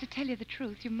I'll have to tell you the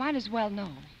truth. You might as well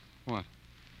know. What?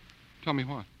 Tell me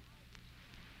what?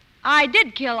 I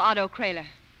did kill Otto Kraler.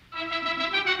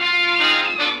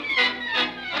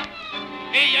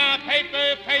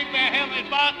 Paper, Helen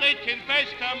Bartlett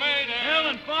confessed to murder.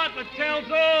 Helen Bartlett tells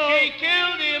all. She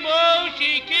killed him,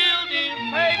 she killed him.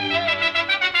 Paper.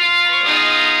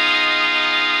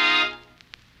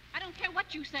 I don't care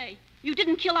what you say. You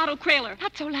didn't kill Otto Kraler.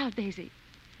 Not so loud, Daisy.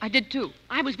 I did, too.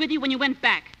 I was with you when you went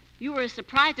back. You were as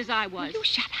surprised as I was. Will you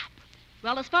shut up?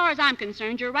 Well, as far as I'm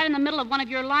concerned, you're right in the middle of one of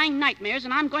your lying nightmares,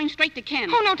 and I'm going straight to Ken.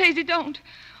 Oh, no, Daisy, don't.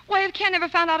 Why, if Ken ever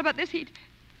found out about this, he'd...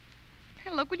 Hey,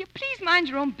 look, will you please mind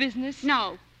your own business?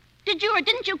 No. Did you or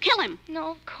didn't you kill him? No,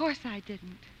 of course I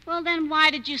didn't. Well, then why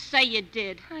did you say you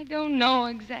did? I don't know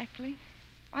exactly.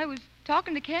 I was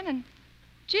talking to Ken, and,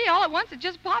 gee, all at once it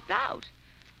just popped out.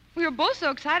 We were both so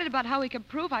excited about how we could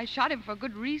prove I shot him for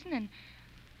good reason, and,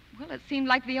 well, it seemed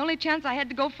like the only chance I had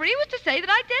to go free was to say that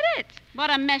I did it.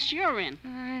 What a mess you're in.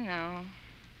 I know.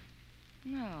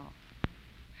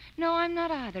 No, I'm not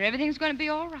either. Everything's going to be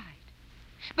all right.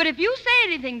 But if you say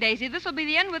anything, Daisy, this will be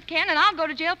the end with Ken, and I'll go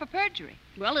to jail for perjury.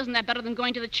 Well, isn't that better than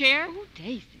going to the chair? Oh,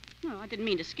 Daisy. No, I didn't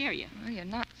mean to scare you. Well, you're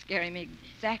not scaring me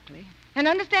exactly. And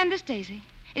understand this, Daisy.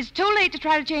 It's too late to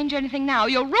try to change anything now.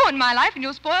 You'll ruin my life, and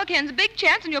you'll spoil Ken's big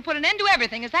chance, and you'll put an end to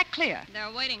everything. Is that clear?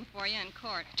 They're waiting for you in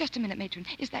court. Just a minute, Matron.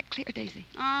 Is that clear, Daisy?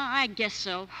 I guess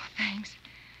so. Oh, thanks.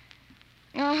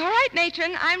 All right,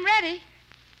 Matron. I'm ready.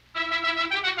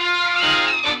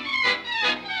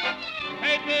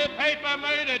 Paper,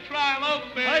 murder trial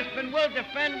open. Husband will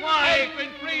defend wife.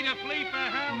 Husband free to flee for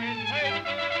Helen.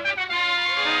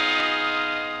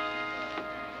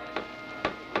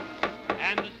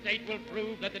 And the state will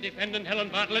prove that the defendant, Helen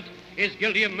Bartlett, is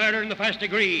guilty of murder in the first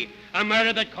degree. A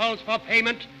murder that calls for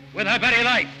payment with her very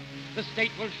life. The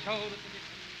state will show that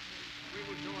We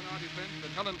will show in our defense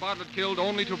that Helen Bartlett killed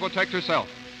only to protect herself.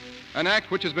 An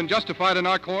act which has been justified in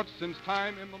our courts since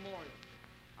time immemorial.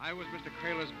 I was Mr.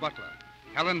 Kraler's butler.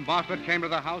 Helen Bartlett came to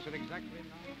the house at exactly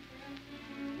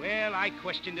 9. Well, I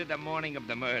questioned her the morning of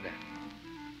the murder.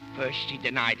 First, she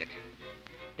denied it.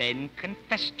 Then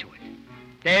confessed to it.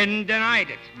 Then denied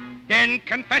it. Then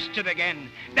confessed it again.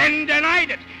 Then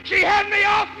denied it. She had me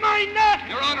off my nut!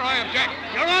 Your Honor, I object.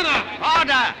 Your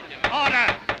Honor!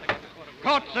 Order!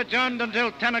 Court's adjourned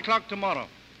until 10 o'clock tomorrow.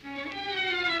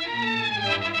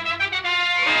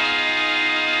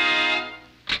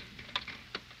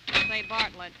 Say,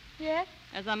 Bartlett. Yes?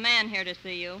 There's a man here to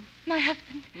see you. My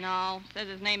husband. No, says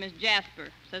his name is Jasper.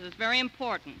 Says it's very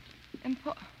important.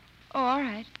 Oh, all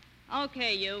right.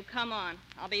 Okay, you, come on.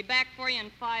 I'll be back for you in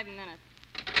 5 minutes.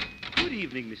 Good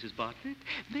evening, Mrs. Bartlett.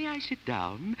 May I sit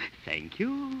down? Thank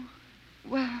you.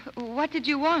 Well, what did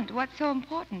you want? What's so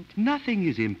important? Nothing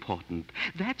is important.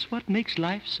 That's what makes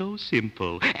life so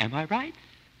simple. Am I right?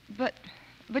 But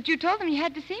you told them you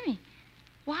had to see me.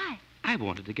 Why? I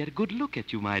wanted to get a good look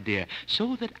at you, my dear,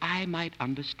 so that I might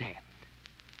understand.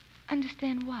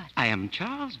 Understand what? I am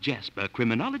Charles Jasper,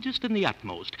 criminologist in the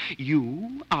utmost.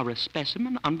 You are a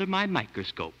specimen under my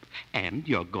microscope, and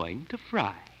you're going to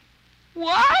fry.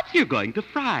 What? You're going to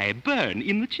fry, burn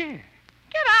in the chair.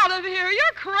 Get out of here.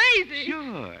 You're crazy.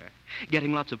 Sure.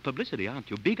 Getting lots of publicity, aren't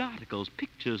you? Big articles,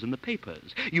 pictures in the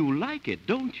papers. You like it,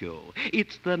 don't you?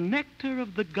 It's the nectar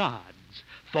of the gods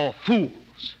for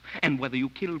fools. And whether you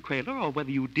killed Kraler or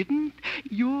whether you didn't,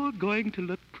 you're going to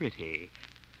look pretty.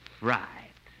 Fried.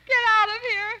 Get out of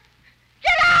here.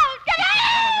 Get out! Get out!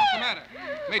 Helen, what's the matter?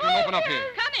 Matron, open up here.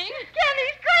 Coming. Ken,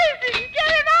 he's crazy. Get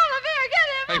him out of here. Get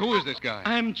him. Hey, who is this guy?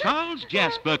 I'm Charles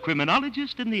Jasper,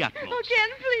 criminologist in the utmost. Oh, Ken,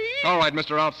 please. All right,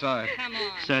 Mr. Outside. Come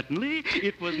on. Certainly.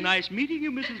 It was nice meeting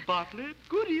you, Mrs. Bartlett.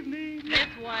 Good evening. This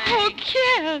way. Oh,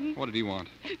 Ken. What did he want?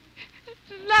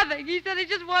 Nothing. He said he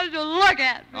just wanted to look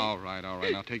at me. All right.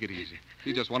 Now take it easy.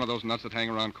 He's just one of those nuts that hang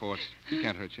around courts. He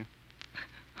can't hurt you.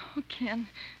 Oh, Ken,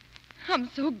 I'm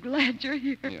so glad you're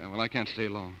here. Yeah, well, I can't stay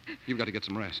long. You've got to get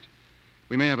some rest.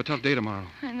 We may have a tough day tomorrow.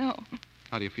 I know.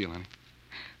 How do you feel, honey?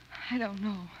 I don't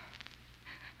know.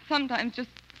 Sometimes just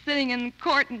sitting in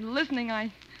court and listening,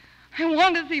 I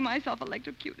want to see myself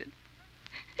electrocuted.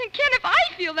 And, Ken, if I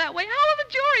feel that way, how will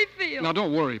the jury feel? Now,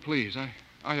 don't worry, please.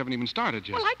 I haven't even started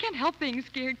yet. Well, I can't help being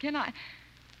scared, can I?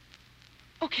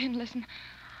 Oh, Ken, listen.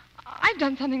 I've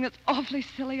done something that's awfully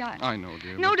silly. I know,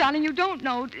 dear. No, darling, you don't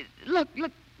know. Look,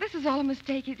 this is all a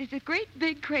mistake. It's a great,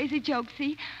 big, crazy joke,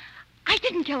 see? I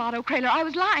didn't kill Otto Kraler. I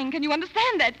was lying. Can you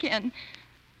understand that, Ken?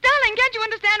 Darling, can't you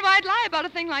understand why I'd lie about a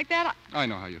thing like that? I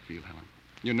know how you feel, Helen.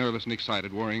 You're nervous and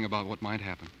excited, worrying about what might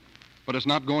happen. But it's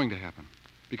not going to happen.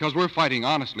 Because we're fighting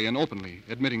honestly and openly,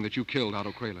 admitting that you killed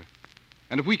Otto Kraler.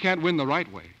 And if we can't win the right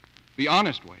way, the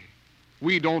honest way,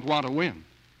 we don't want to win.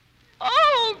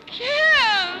 Oh, Ken!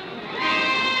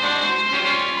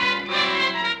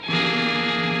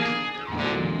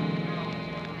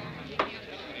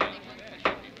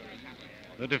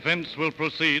 The defense will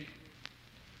proceed.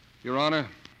 Your Honor,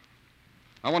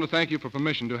 I want to thank you for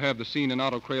permission to have the scene in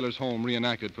Otto Kraler's home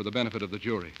reenacted for the benefit of the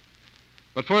jury.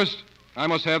 But first, I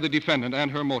must have the defendant and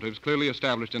her motives clearly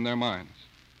established in their minds.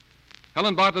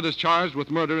 Helen Bartlett is charged with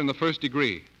murder in the first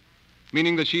degree,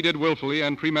 meaning that she did willfully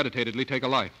and premeditatedly take a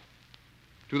life.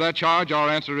 To that charge, our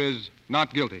answer is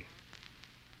not guilty.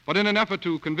 But in an effort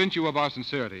to convince you of our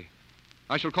sincerity,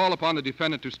 I shall call upon the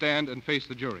defendant to stand and face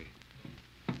the jury.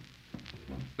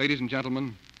 Ladies and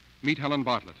gentlemen, meet Helen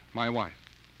Bartlett, my wife,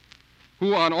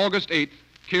 who on August 8th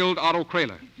killed Otto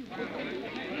Kraler.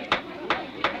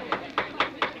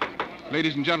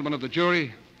 Ladies and gentlemen of the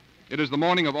jury, it is the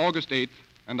morning of August 8th,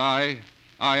 and I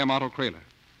am Otto Kraler,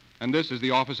 and this is the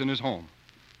office in his home.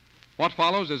 What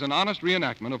follows is an honest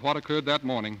reenactment of what occurred that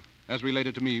morning as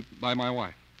related to me by my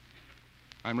wife.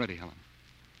 I'm ready, Helen.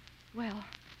 Well,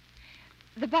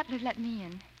 the butler let me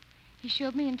in. He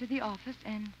showed me into the office,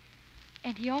 and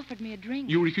he offered me a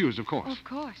drink. You refused, of course. Of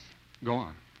course. Go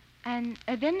on. And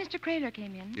then Mr. Kraler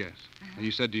came in. Yes. And he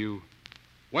said to you,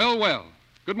 well,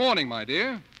 good morning, my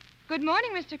dear. Good morning,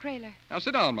 Mr. Kraler. Now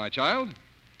sit down, my child.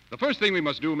 The first thing we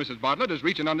must do, Mrs. Bartlett, is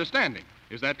reach an understanding.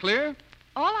 Is that clear?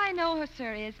 All I know,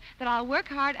 sir, is that I'll work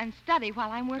hard and study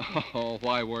while I'm working. Oh,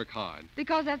 why work hard?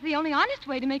 Because that's the only honest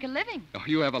way to make a living. Oh,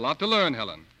 you have a lot to learn,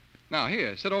 Helen. Now,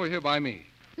 here, sit over here by me.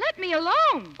 Let me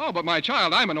alone. Oh, but my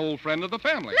child, I'm an old friend of the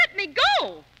family. Let me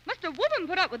go. Must a woman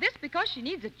put up with this because she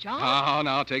needs a job? Oh,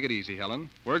 now, take it easy, Helen.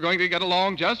 We're going to get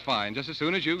along just fine, just as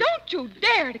soon as you... Don't you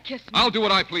dare to kiss me. I'll do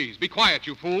what I please. Be quiet,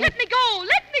 you fool. Let me go.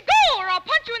 Let me go, or I'll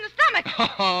punch you in the stomach.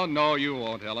 Oh, no, you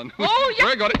won't, Helen. Oh, yes.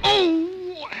 We're going to...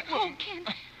 Oh, Ken.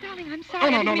 Darling, I'm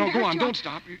sorry. Oh, no, go on. You. Don't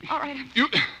stop. All right.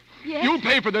 Yes? You'll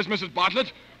pay for this, Mrs.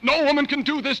 Bartlett. No woman can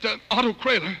do this to Otto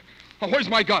Kraler. Oh, where's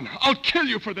my gun? I'll kill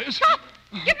you for this. Stop!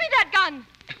 Give me that gun.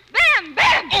 Bam!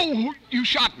 Bam! Oh, you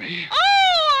shot me.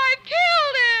 Oh, I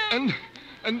killed him.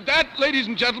 And that, ladies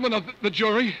and gentlemen of the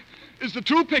jury, is the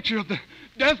true picture of the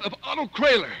death of Otto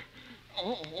Kraler.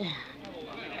 Oh,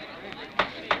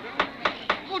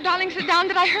 darling, sit down.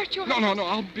 Did I hurt you? No,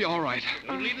 I'll be all right.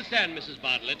 Don't leave the stand, Mrs.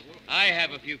 Bartlett. I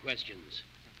have a few questions.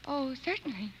 Oh,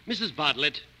 certainly. Mrs.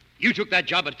 Bartlett, you took that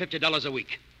job at $50 a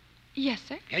week. Yes,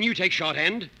 sir. Can you take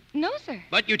shorthand? No, sir.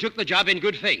 But you took the job in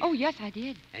good faith. Oh, yes, I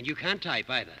did. And you can't type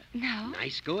either. No.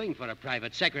 Nice going for a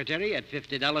private secretary at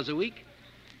 $50 a week.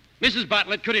 Mrs.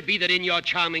 Bartlett, could it be that in your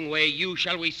charming way you,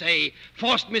 shall we say,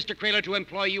 forced Mr. Kraler to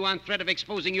employ you on threat of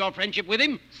exposing your friendship with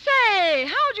him? Say,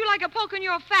 how'd you like a poke in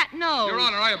your fat nose? Your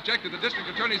Honor, I object to the district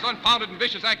attorney's unfounded and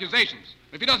vicious accusations.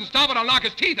 If he doesn't stop it, I'll knock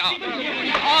his teeth out. Order!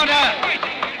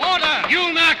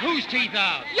 You'll knock whose teeth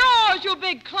out? Yours, you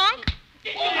big clunk.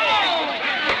 Order,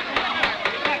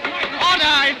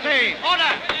 I say!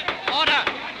 Order!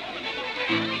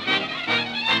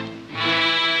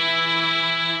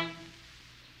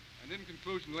 And in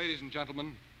conclusion, ladies and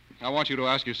gentlemen, I want you to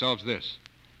ask yourselves this.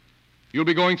 You'll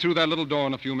be going through that little door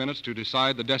in a few minutes to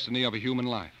decide the destiny of a human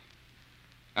life.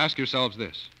 Ask yourselves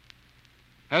this.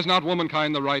 Has not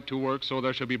womankind the right to work so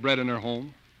there shall be bread in her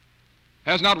home?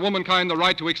 Has not womankind the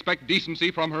right to expect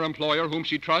decency from her employer whom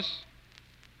she trusts?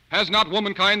 Has not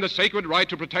womankind the sacred right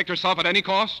to protect herself at any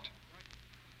cost?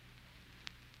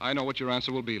 I know what your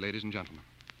answer will be, ladies and gentlemen.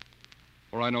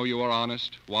 For I know you are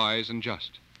honest, wise, and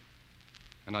just.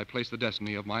 And I place the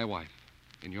destiny of my wife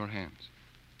in your hands.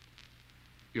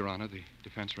 Your Honor, the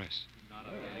defense rests.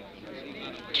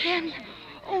 Ken,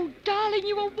 oh, darling,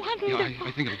 you were wonderful. Yeah,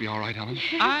 I think it'll be all right, Helen.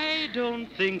 I don't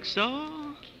think so.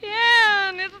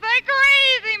 Ken, it's that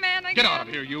crazy man again. Get out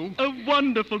of here, you. A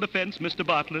wonderful defense, Mr.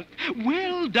 Bartlett.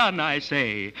 Well done, I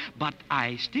say. But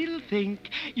I still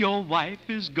think your wife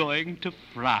is going to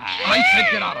fry. I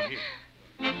said get out of here.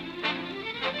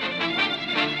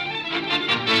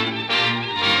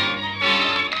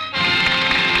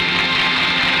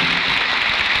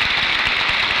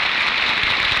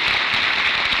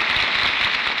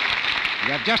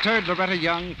 You have just heard Loretta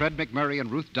Young, Fred McMurray,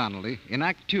 and Ruth Donnelly in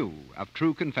Act 2 of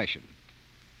True Confession.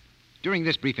 During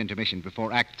this brief intermission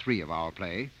before Act 3 of our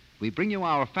play, we bring you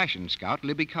our fashion scout,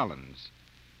 Libby Collins.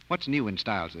 What's new in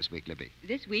styles this week, Libby?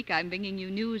 This week I'm bringing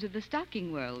you news of the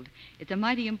stocking world. It's a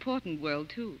mighty important world,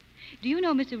 too. Do you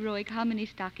know, Mr. Roig, how many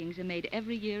stockings are made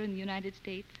every year in the United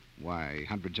States? Why,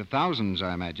 hundreds of thousands,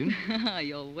 I imagine.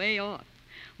 You're way off.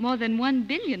 More than 1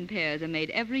 billion pairs are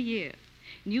made every year.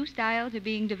 New styles are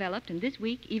being developed, and this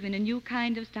week, even a new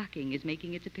kind of stocking is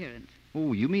making its appearance.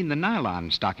 Oh, you mean the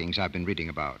nylon stockings I've been reading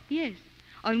about? Yes.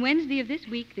 On Wednesday of this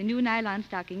week, the new nylon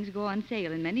stockings go on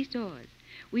sale in many stores.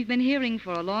 We've been hearing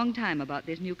for a long time about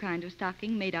this new kind of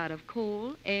stocking made out of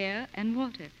coal, air, and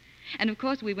water. And, of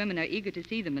course, we women are eager to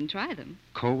see them and try them.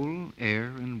 Coal, air,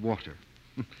 and water.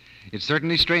 It's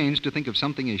certainly strange to think of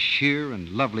something as sheer and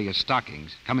lovely as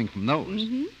stockings coming from those.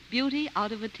 Mm-hmm. Beauty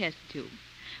out of a test tube.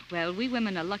 Well, we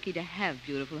women are lucky to have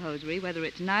beautiful hosiery, whether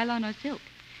it's nylon or silk.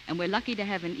 And we're lucky to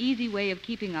have an easy way of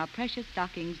keeping our precious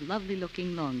stockings lovely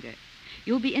looking longer.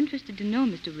 You'll be interested to know,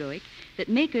 Mr. Ruick, that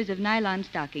makers of nylon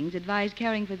stockings advise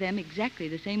caring for them exactly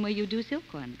the same way you do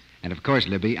silk ones. And of course,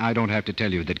 Libby, I don't have to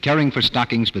tell you that caring for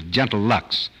stockings with gentle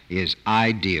Lux is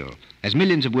ideal, as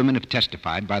millions of women have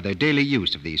testified by their daily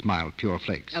use of these mild, pure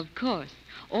flakes. Of course.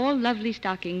 All lovely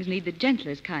stockings need the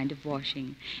gentlest kind of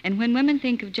washing. And when women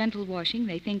think of gentle washing,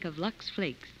 they think of Lux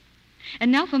Flakes.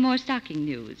 And now for more stocking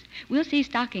news. We'll see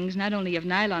stockings not only of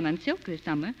nylon and silk this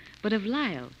summer, but of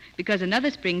lisle, because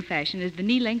another spring fashion is the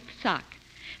knee-length sock.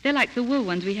 They're like the wool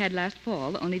ones we had last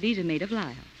fall, only these are made of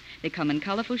lisle. They come in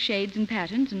colorful shades and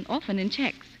patterns, and often in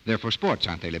checks. They're for sports,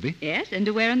 aren't they, Libby? Yes, and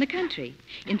to wear in the country.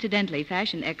 Incidentally,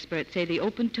 fashion experts say the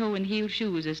open-toe and heel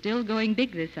shoes are still going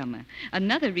big this summer.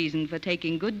 Another reason for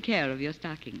taking good care of your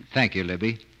stockings. Thank you,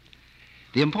 Libby.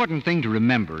 The important thing to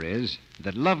remember is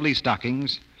that lovely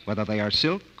stockings, whether they are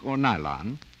silk or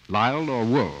nylon, lisle or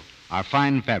wool, are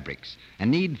fine fabrics and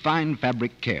need fine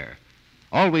fabric care.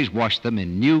 Always wash them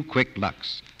in new Quick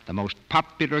Lux, the most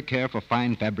popular care for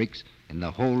fine fabrics in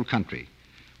the whole country.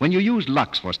 When you use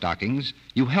Lux for stockings,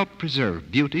 you help preserve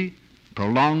beauty,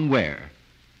 prolong wear.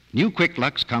 New Quick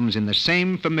Lux comes in the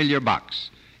same familiar box.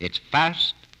 It's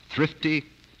fast, thrifty,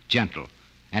 gentle,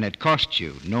 and it costs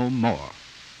you no more.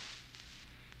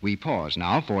 We pause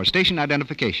now for station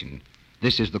identification.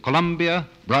 This is the Columbia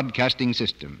Broadcasting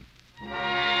System.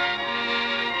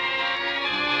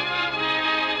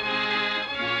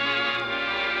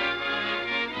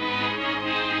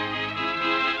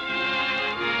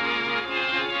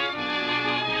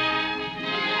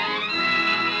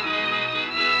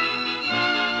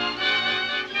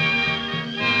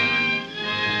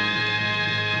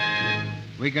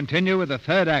 We continue with the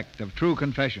third act of True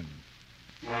Confession.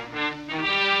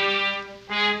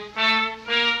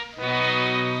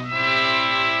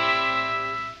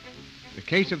 The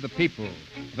case of the people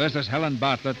versus Helen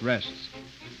Bartlett rests.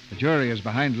 The jury is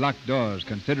behind locked doors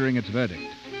considering its verdict.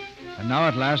 And now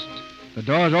at last, the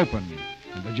doors open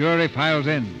and the jury files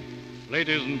in.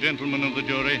 Ladies and gentlemen of the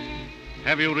jury,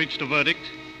 have you reached a verdict?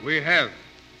 We have.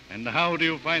 And how do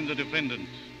you find the defendant?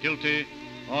 Guilty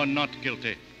or not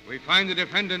guilty? We find the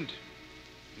defendant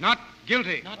not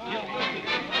guilty. Ken,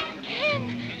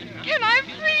 I'm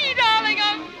free, darling.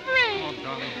 I'm free. Oh,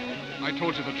 darling, I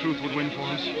told you the truth would win for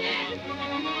us.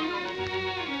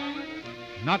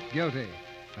 Not guilty.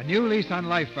 A new lease on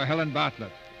life for Helen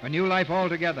Bartlett. A new life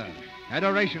altogether.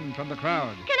 Adoration from the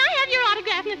crowd. Can I have your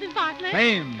autograph, Mrs. Bartlett?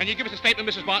 Fame. Can you give us a statement,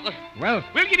 Mrs. Bartlett? Wealth.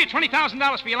 We'll give you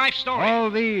 $20,000 for your life story. All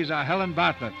these are Helen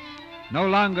Bartlett. No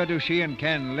longer do she and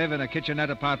Ken live in a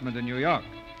kitchenette apartment in New York.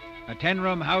 A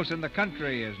 10-room house in the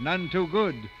country is none too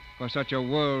good for such a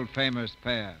world-famous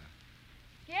pair.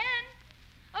 Ken?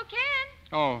 Oh, Ken.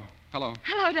 Oh, hello.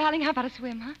 Hello, darling. How about a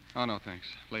swim, huh? Oh, no, thanks.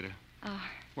 Later. Oh.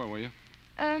 Where were you?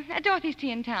 At Dorothy's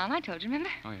Tea in town. I told you, remember?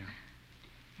 Oh, yeah.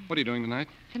 What are you doing tonight?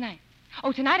 Tonight.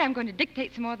 Oh, tonight I'm going to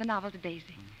dictate some more of the novel to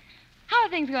Daisy. How are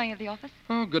things going at the office?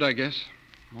 Oh, good, I guess.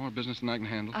 More business than I can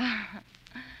handle.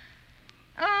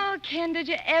 Oh, Ken, did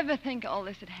you ever think all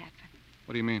this would happen?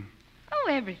 What do you mean? Oh,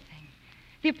 everything.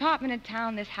 The apartment in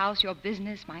town, this house, your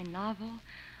business, my novel.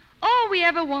 All we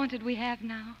ever wanted, we have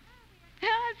now.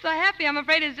 I'm so happy, I'm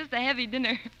afraid it's just a heavy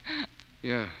dinner.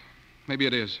 Yeah, maybe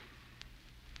it is.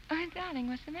 Oh, darling,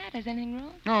 what's the matter? Is anything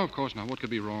wrong? No, of course not. What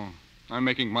could be wrong? I'm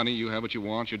making money, you have what you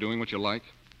want, you're doing what you like.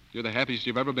 You're the happiest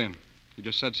you've ever been. You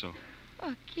just said so.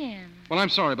 Oh, Ken. Well, I'm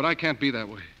sorry, but I can't be that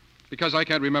way. Because I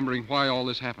can't remembering why all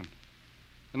this happened.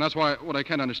 And that's why what I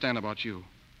can't understand about you.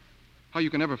 How you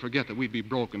can ever forget that we'd be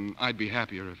broke and I'd be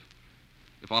happier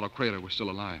if Otto Kraler was still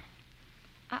alive.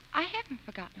 I haven't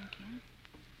forgotten, Ken.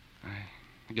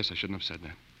 I guess I shouldn't have said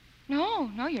that.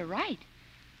 No, you're right.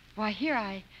 Why, here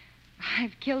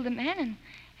I've killed a man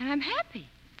and I'm happy.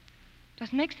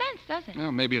 Doesn't make sense, does it?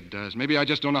 Well, maybe it does. Maybe I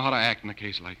just don't know how to act in a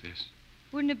case like this.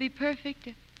 Wouldn't it be perfect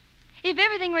if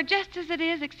everything were just as it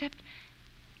is, except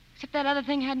that other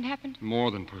thing hadn't happened?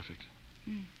 More than perfect.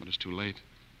 But it's too late.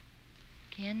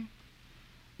 Ken,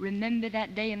 remember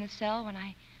that day in the cell when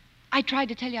I tried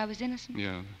to tell you I was innocent?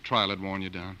 Yeah, the trial had worn you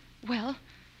down. Well,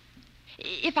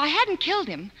 if I hadn't killed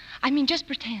him, just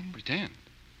pretend. Pretend?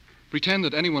 Pretend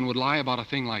that anyone would lie about a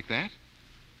thing like that?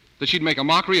 That she'd make a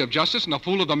mockery of justice and a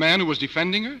fool of the man who was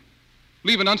defending her?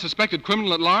 Leave an unsuspected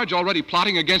criminal at large already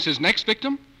plotting against his next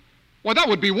victim? Why, that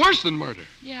would be worse than murder.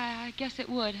 Yeah, I guess it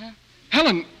would, huh?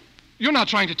 Helen, you're not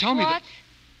trying to tell me that...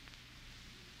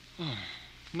 Oh,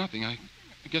 nothing.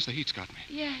 I guess the heat's got me.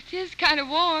 Yeah, it is kind of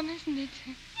warm, isn't it?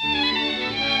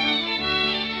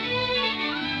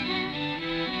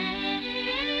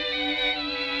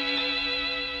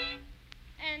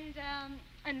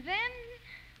 And then...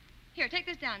 Here, take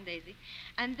this down, Daisy.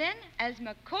 And then, as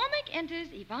McCormick enters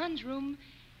Yvonne's room,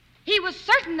 he was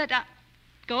certain that...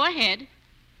 Go ahead.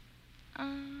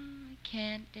 I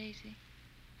can't, Daisy.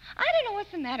 I don't know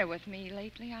what's the matter with me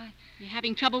lately. You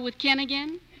having trouble with Ken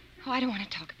again? Oh, I don't want to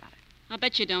talk about it. I'll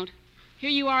bet you don't. Here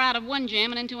you are out of one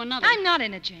jam and into another. I'm not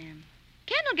in a jam.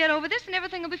 Ken will get over this and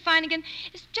everything will be fine again.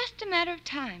 It's just a matter of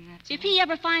time, that's all. If he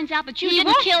ever finds out that you he didn't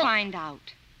won't kill... find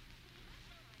out.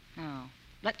 Now,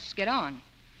 let's get on.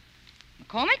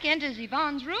 McCormick enters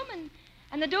Yvonne's room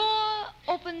and the door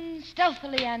opens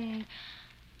stealthily and...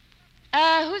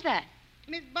 who's that?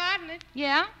 Miss Bartlett.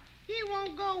 Yeah? He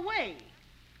won't go away.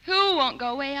 Who won't go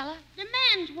away, Ella? The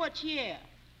man's what's here.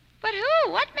 But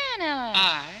who? What man, Ella?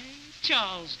 I,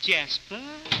 Charles Jasper.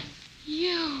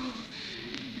 You.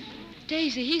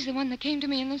 Daisy, he's the one that came to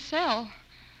me in the cell.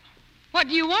 What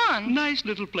do you want? Nice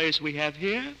little place we have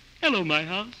here. Hello, my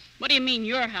house. What do you mean,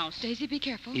 your house? Daisy, be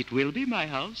careful. It will be my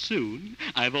house soon.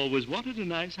 I've always wanted a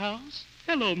nice house.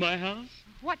 Hello, my house.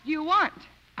 What do you want?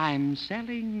 I'm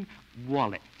selling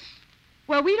wallets.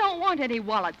 Well, we don't want any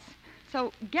wallets.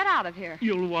 So get out of here.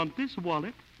 You'll want this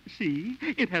wallet. See,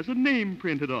 it has a name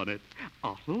printed on it.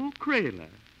 Otto Kraler.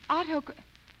 Otto...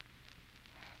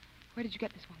 Where did you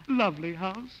get this wallet? Lovely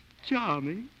house.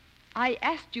 Charming. I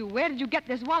asked you, where did you get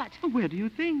this wallet? Where do you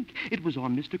think? It was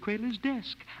on Mr. Kraler's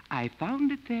desk. I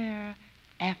found it there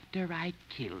after I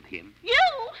killed him.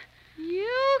 You?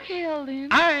 You killed him?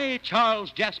 I,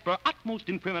 Charles Jasper, utmost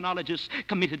in criminologists,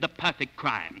 committed the perfect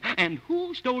crime. And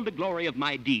who stole the glory of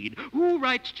my deed? Who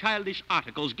writes childish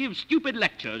articles, gives stupid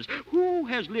lectures? Who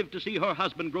has lived to see her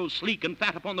husband grow sleek and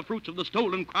fat upon the fruits of the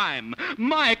stolen crime?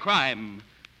 My crime.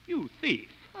 You thief.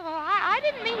 Oh, I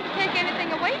didn't mean to take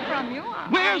anything away from you.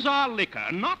 Where's our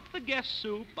liquor? Not the guest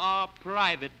soup, our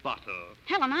private bottle.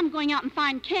 Helen, I'm going out and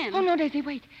find Ken. Oh, no, Daisy,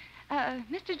 wait.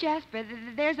 Mr. Jasper,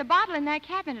 there's a bottle in that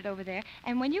cabinet over there,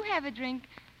 and when you have a drink,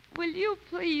 will you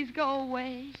please go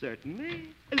away? Certainly,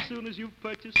 as soon as you've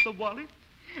purchased the wallet.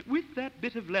 With that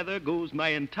bit of leather goes my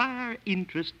entire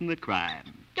interest in the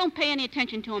crime. Don't pay any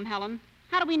attention to him, Helen.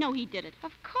 How do we know he did it?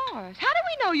 Of course. How do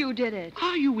we know you did it?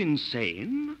 Are you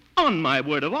insane? On my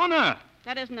word of honor.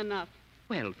 That isn't enough.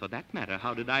 Well, for that matter,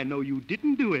 how did I know you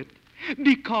didn't do it?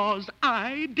 Because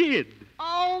I did.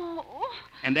 Oh.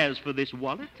 And as for this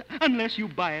wallet, unless you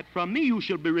buy it from me, you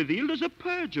shall be revealed as a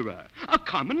perjurer, a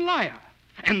common liar,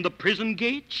 and the prison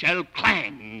gate shall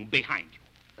clang behind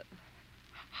you.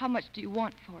 How much do you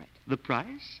want for it? The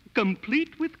price,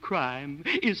 complete with crime,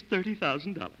 is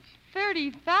 $30,000.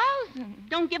 30,000?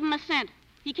 Don't give him a cent.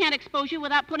 He can't expose you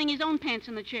without putting his own pants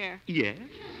in the chair. Yes?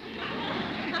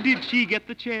 Did she get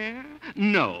the chair?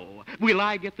 No. Will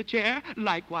I get the chair?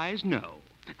 Likewise, no.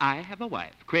 I have a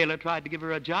wife. Kraler tried to give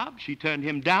her a job. She turned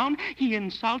him down. He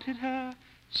insulted her.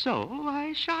 So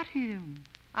I shot him.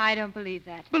 I don't believe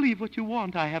that. Believe what you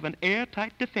want. I have an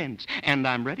airtight defense, and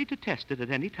I'm ready to test it at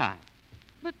any time.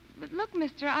 But look,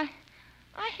 mister, I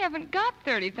haven't got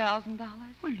 $30,000.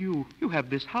 Well, you have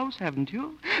this house, haven't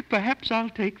you? Perhaps I'll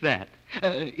take that.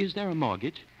 Is there a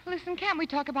mortgage? Listen, can't we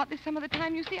talk about this some other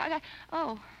time? You see, Ken.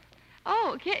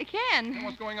 Hey,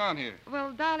 what's going on here?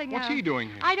 Well, darling, What's he doing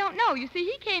here? I don't know. You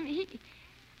see,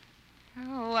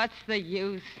 Oh, what's the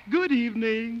use? Good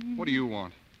evening. What do you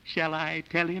want? Shall I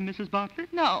tell him, Mrs.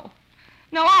 Bartlett? No,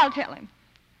 I'll tell him.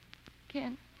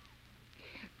 Ken,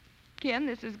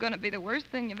 this is going to be the worst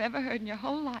thing you've ever heard in your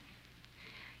whole life.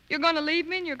 You're going to leave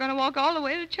me and you're going to walk all the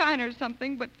way to China or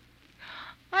something, but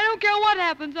I don't care what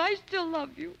happens. I still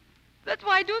love you. That's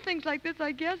why I do things like this,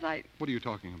 I guess. What are you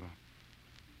talking about?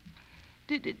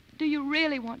 Do you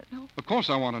really want to know? Of course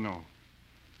I want to know.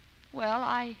 Well,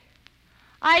 I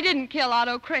didn't kill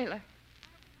Otto Kraler.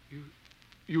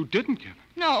 You didn't kill him?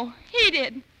 No, he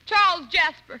did. Charles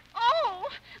Jasper. Oh,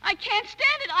 I can't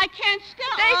stand it. I can't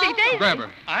stand Daisy. Grab her.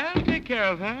 I'll take care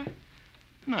of her.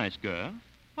 Nice girl.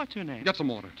 What's her name? Get some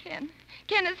water. Ken,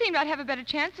 it seemed I'd have a better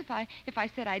chance if I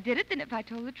said I did it than if I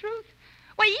told the truth.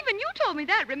 Why, even you told me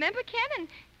that, remember, Ken?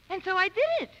 And so I did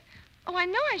it. Oh, I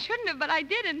know I shouldn't have, but I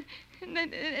did, and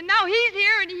now he's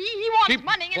here, and he wants Keep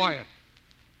money. And... quiet.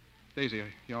 Daisy,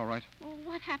 you all right? Well,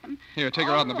 what happened? Here, take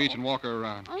her out on the beach and walk her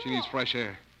around. She needs fresh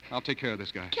air. I'll take care of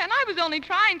this guy. Ken, I was only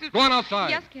trying to... Go on outside.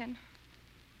 Yes, Ken.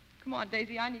 Come on,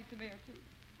 Daisy, I need some air, too.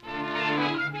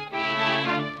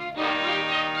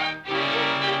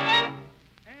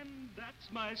 And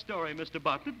that's my story, Mr.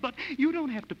 Bartlett, but you don't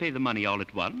have to pay the money all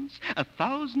at once.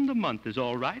 $1,000 a month is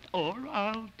all right, or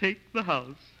I'll take the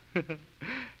house.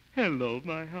 Hello,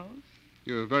 my house.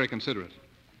 You're very considerate.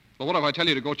 But what if I tell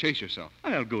you to go chase yourself?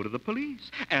 I'll go to the police.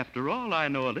 After all, I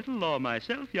know a little law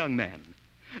myself, young man.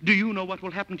 Do you know what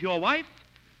will happen to your wife?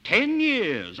 10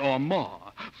 years or more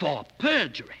for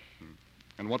perjury.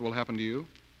 And what will happen to you?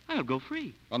 I'll go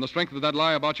free. On the strength of that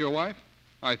lie about your wife?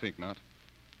 I think not.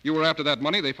 You were after that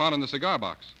money they found in the cigar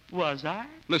box. Was I?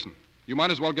 Listen, you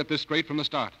might as well get this straight from the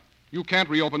start. You can't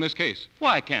reopen this case.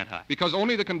 Why can't I? Because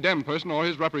only the condemned person or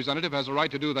his representative has a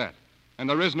right to do that. And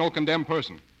there is no condemned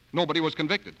person. Nobody was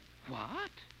convicted. What?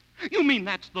 You mean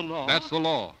that's the law? That's the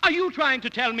law. Are you trying to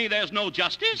tell me there's no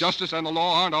justice? Justice and the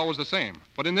law aren't always the same.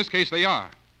 But in this case, they are.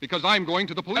 Because I'm going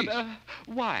to the police.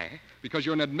 Why? Because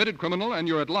you're an admitted criminal and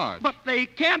you're at large. But they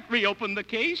can't reopen the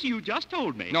case. You just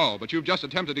told me. No, but you've just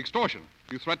attempted extortion.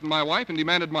 You threatened my wife and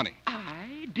demanded money.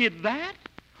 I did that?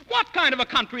 What kind of a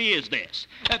country is this?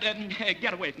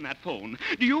 Get away from that phone.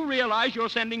 Do you realize you're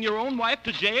sending your own wife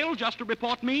to jail just to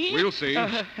report me? We'll see.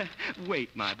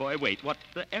 Wait, my boy, wait.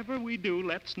 Whatever we do,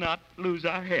 let's not lose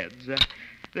our heads.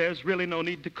 There's really no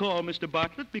need to call Mr.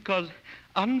 Bartlett because,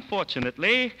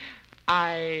 unfortunately,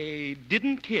 I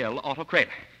didn't kill Otto Kraler.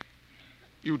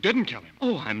 You didn't kill him?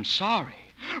 Oh, I'm sorry.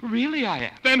 Really, I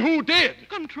am. Then who did?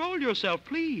 Control yourself,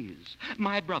 please.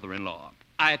 My brother-in-law.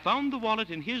 I found the wallet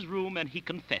in his room, and he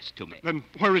confessed to me. Then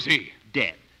where is he?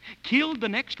 Dead. Killed the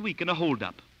next week in a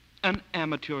holdup. An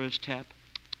amateur's tap.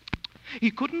 He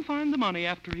couldn't find the money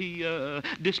after he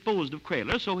disposed of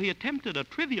Kraler, so he attempted a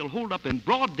trivial holdup in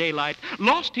broad daylight,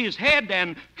 lost his head,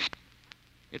 and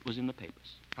it was in the papers.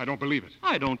 I don't believe it.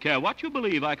 I don't care what you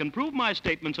believe. I can prove my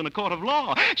statements in a court of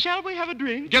law. Shall we have a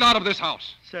drink? Get out of this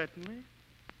house. Certainly.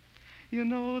 You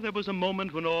know, there was a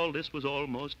moment when all this was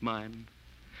almost mine.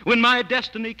 When my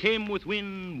destiny came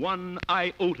within one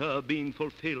iota of being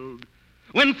fulfilled.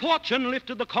 When fortune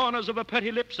lifted the corners of her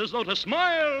pretty lips as though to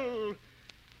smile,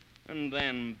 and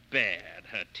then bared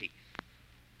her teeth.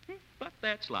 But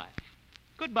that's life.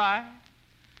 Goodbye.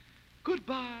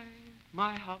 Goodbye,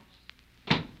 my house.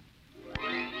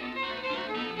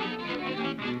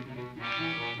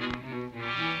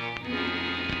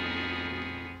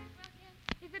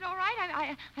 Is it all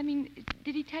right? I mean,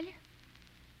 did he tell you?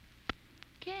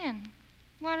 Ken,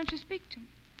 why don't you speak to him?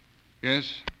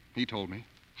 Yes, he told me.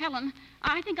 Helen,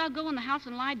 I think I'll go in the house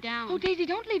and lie down. Oh, Daisy,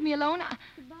 don't leave me alone.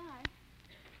 Goodbye.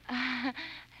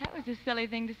 That was a silly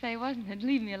thing to say, wasn't it?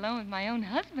 Leave me alone with my own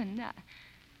husband.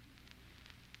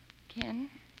 Ken,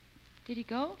 did he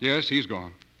go? Yes, he's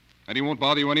gone. And he won't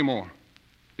bother you anymore.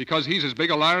 Because he's as big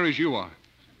a liar as you are.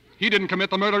 He didn't commit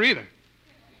the murder either.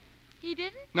 He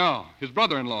didn't? No, his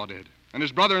brother-in-law did. And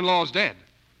his brother-in-law's dead.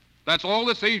 That's all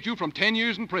that saved you from 10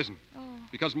 years in prison. Oh.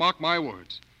 Because mark my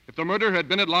words, if the murder had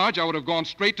been at large, I would have gone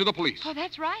straight to the police. Oh,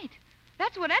 that's right.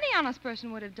 That's what any honest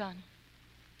person would have done.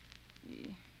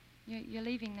 You're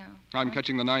leaving now. I'm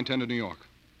catching the 9:10 to New York.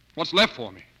 What's left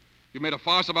for me? You've made a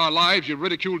farce of our lives. You've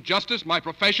ridiculed justice, my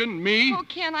profession, me. Oh,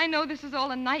 Ken, I know this is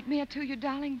all a nightmare to you,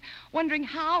 darling. Wondering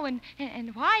how and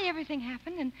why everything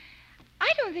happened. And I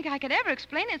don't think I could ever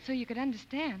explain it so you could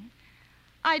understand.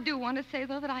 I do want to say,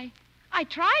 though, that I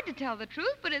tried to tell the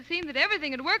truth, but it seemed that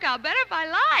everything would work out better if I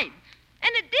lied.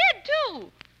 And it did,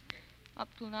 too. Up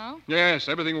till now. Yes,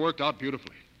 everything worked out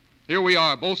beautifully. Here we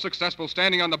are, both successful,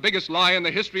 standing on the biggest lie in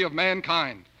the history of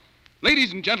mankind.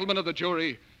 Ladies and gentlemen of the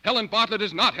jury, Helen Bartlett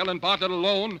is not Helen Bartlett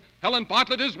alone. Helen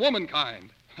Bartlett is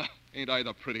womankind. Ain't I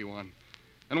the pretty one?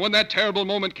 And when that terrible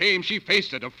moment came, she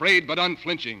faced it, afraid but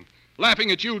unflinching. Laughing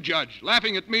at you, Judge.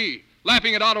 Laughing at me.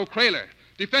 Laughing at Otto Kraler.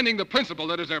 Defending the principle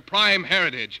that is their prime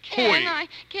heritage.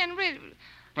 Ken, really...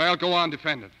 Well, go on,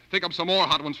 defend it. Think up some more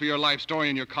hot ones for your life story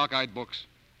in your cockeyed books.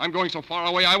 I'm going so far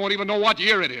away, I won't even know what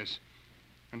year it is.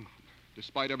 And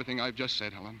despite everything I've just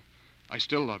said, Helen, I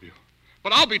still love you.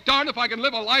 But I'll be darned if I can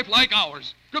live a life like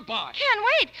ours. Goodbye. Ken,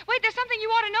 wait. Wait, there's something you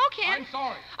ought to know, Ken. I'm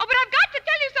sorry. Oh, but I've got to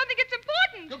tell you something. It's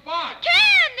important. Goodbye.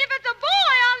 Ken, if it's a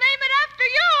boy, I'll name it after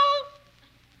you.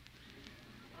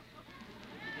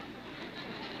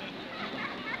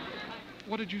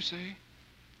 What did you say?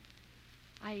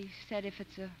 I said if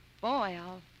it's a boy,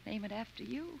 I'll name it after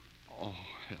you. Oh,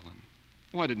 Helen,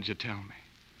 why didn't you tell me?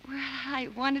 Well, I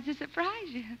wanted to surprise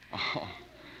you. Oh,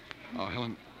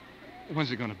 Helen,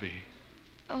 when's it going to be?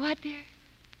 What, dear?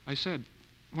 I said,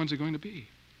 when's it going to be?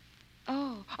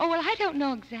 Oh, well, I don't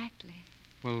know exactly.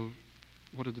 Well,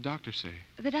 what did the doctor say?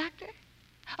 The doctor?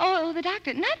 Oh, the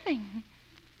doctor, nothing.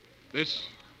 This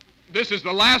is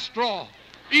the last straw.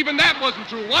 Even that wasn't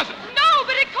true, was it? No,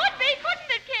 but it could be, couldn't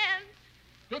it, Ken?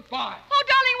 Goodbye. Oh,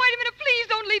 darling, wait a minute. Please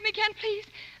don't leave me, Ken. Please.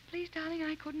 Please, darling,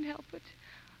 I couldn't help it.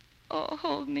 Oh,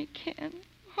 hold me, Ken.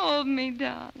 Hold me,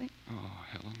 darling. Oh,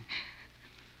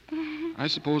 Helen. I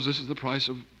suppose this is the price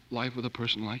of life with a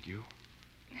person like you.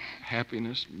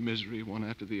 Happiness, misery, one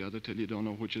after the other, till you don't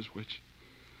know which is which.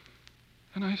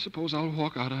 And I suppose I'll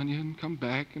walk out on you and come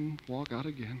back and walk out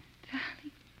again.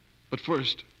 Darling. But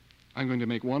first, I'm going to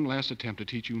make one last attempt to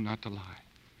teach you not to lie.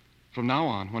 From now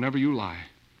on, whenever you lie,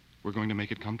 we're going to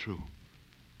make it come true.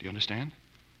 Do you understand?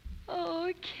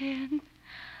 Oh, Ken.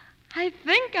 I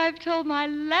think I've told my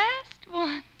last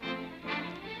one.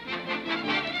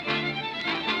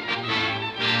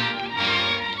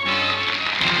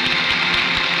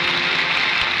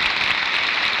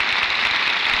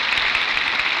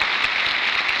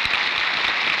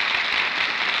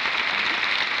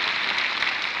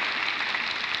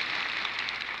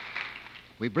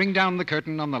 We bring down the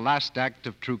curtain on the last act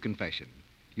of True Confession.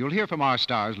 You'll hear from our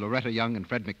stars, Loretta Young and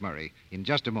Fred McMurray, in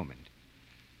just a moment.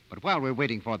 But while we're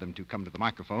waiting for them to come to the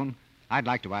microphone, I'd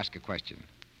like to ask a question.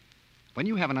 When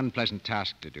you have an unpleasant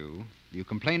task to do you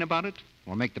complain about it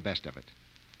or make the best of it?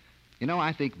 You know,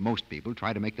 I think most people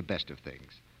try to make the best of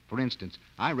things. For instance,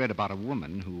 I read about a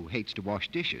woman who hates to wash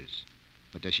dishes.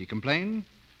 But does she complain?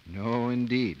 No,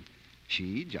 indeed.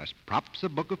 She just props a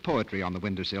book of poetry on the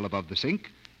windowsill above the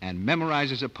sink and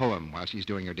memorizes a poem while she's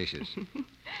doing her dishes.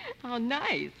 How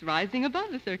nice, rising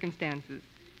above the circumstances.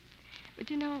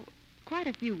 But you know, quite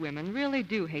a few women really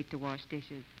do hate to wash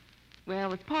dishes.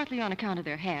 Well, it's partly on account of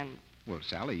their hands. Well,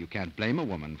 Sally, you can't blame a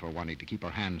woman for wanting to keep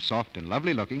her hands soft and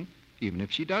lovely looking, even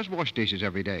if she does wash dishes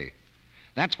every day.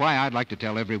 That's why I'd like to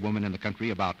tell every woman in the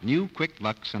country about new Quick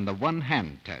Lux and the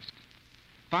one-hand test.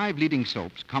 5 leading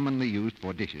soaps commonly used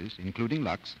for dishes, including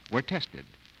Lux, were tested.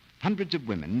 Hundreds of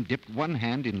women dipped one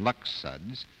hand in Lux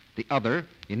suds, the other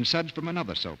in suds from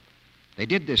another soap. They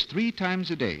did this 3 times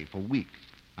a day for weeks,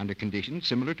 under conditions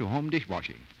similar to home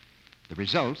dishwashing. The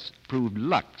results proved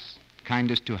Lux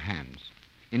kindest to hands.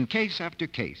 In case after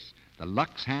case, the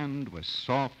Lux hand was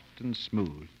soft and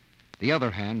smooth, the other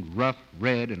hand rough,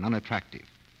 red, and unattractive.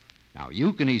 Now,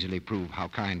 you can easily prove how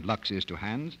kind Lux is to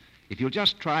hands if you'll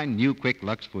just try new Quick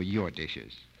Lux for your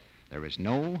dishes. There is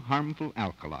no harmful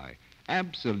alkali,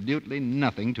 absolutely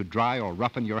nothing to dry or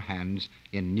roughen your hands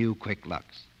in new Quick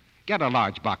Lux. Get a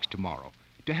large box tomorrow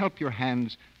to help your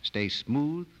hands stay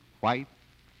smooth, white,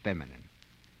 feminine.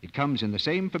 It comes in the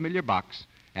same familiar box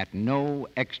at no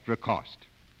extra cost.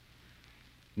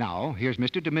 Now, here's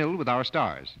Mr. DeMille with our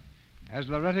stars. As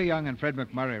Loretta Young and Fred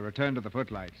McMurray return to the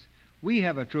footlights, we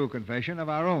have a true confession of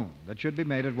our own that should be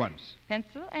made at once.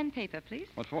 Pencil and paper, please.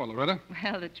 What for, Loretta?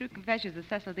 Well, the true confession is a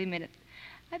Cecil B. Minute.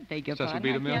 I beg your Cecil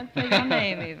pardon. B. DeMille? I can't say your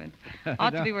name even.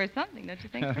 Ought to be worth something, don't you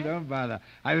think, Fred? Don't bother.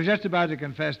 I was just about to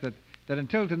confess that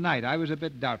until tonight I was a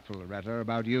bit doubtful, Loretta,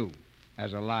 about you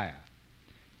as a liar.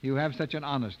 You have such an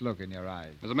honest look in your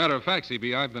eyes. As a matter of fact,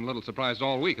 C.B., I've been a little surprised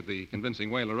all week at the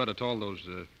convincing way Loretta told those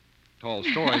tall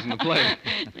stories in the play.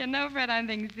 You know, Fred, I'm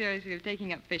thinking seriously of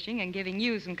taking up fishing and giving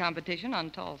you some competition on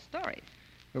tall stories.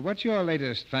 But what's your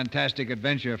latest fantastic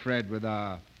adventure, Fred, with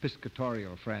our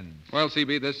piscatorial friends? Well,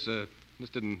 C.B., this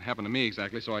didn't happen to me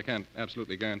exactly, so I can't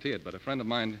absolutely guarantee it. But a friend of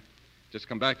mine just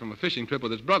come back from a fishing trip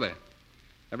with his brother.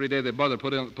 Every day the brother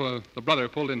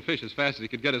pulled in fish as fast as he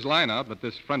could get his line out, but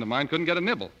this friend of mine couldn't get a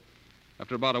nibble.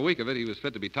 After about a week of it, he was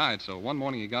fit to be tied, so one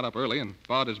morning he got up early and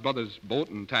borrowed his brother's boat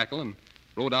and tackle and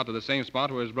rowed out to the same spot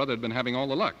where his brother had been having all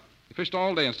the luck. He fished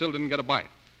all day and still didn't get a bite.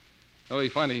 So he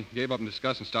finally gave up in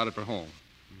disgust and started for home.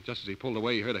 And just as he pulled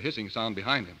away, he heard a hissing sound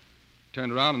behind him. He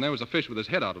turned around, and there was a fish with his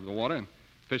head out of the water, and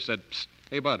the fish said, "Psst,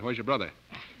 hey, Bud, where's your brother?"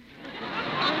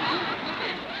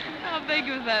 How big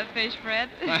was that fish, Fred?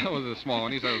 That was a small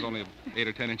one. He said it was only 8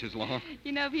 or 10 inches long.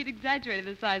 You know, if he'd exaggerated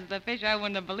the size of the fish, I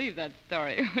wouldn't have believed that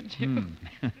story, would you?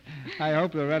 I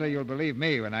hope, Loretta, you'll believe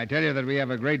me when I tell you that we have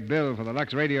a great bill for the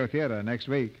Lux Radio Theater next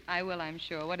week. I will, I'm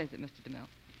sure. What is it, Mr. DeMille?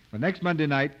 Well, next Monday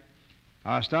night,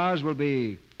 our stars will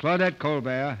be Claudette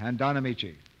Colbert and Don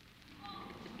Amici.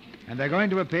 And they're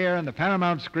going to appear in the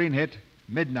Paramount screen hit,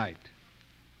 Midnight.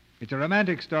 It's a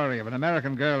romantic story of an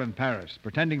American girl in Paris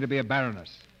pretending to be a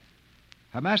baroness.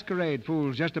 Her masquerade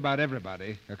fools just about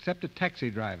everybody except a taxi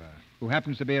driver who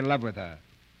happens to be in love with her.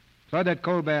 Claudette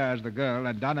Colbert as the girl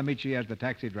and Don Amici as the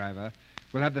taxi driver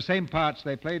will have the same parts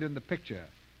they played in the picture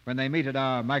when they meet at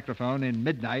our microphone in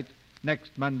Midnight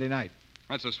next Monday night.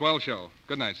 That's a swell show.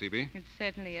 Good night, C.B. It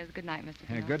certainly is. Good night, Mr.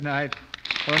 DeMille. Good night.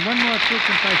 Oh, and one more true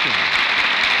confession.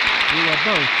 You were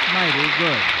both mighty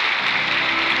good.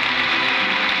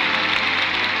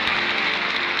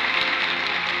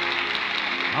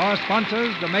 Our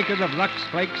sponsors, the makers of Lux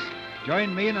Flakes,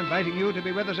 join me in inviting you to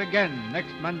be with us again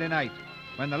next Monday night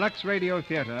when the Lux Radio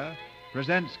Theater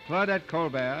presents Claudette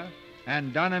Colbert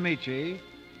and Don Amici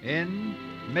in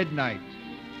Midnight.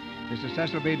 This is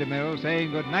Cecil B. DeMille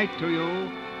saying good night to you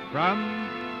from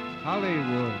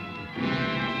Hollywood.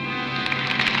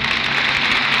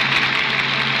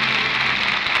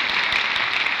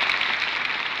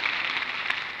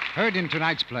 Heard in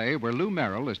tonight's play were Lou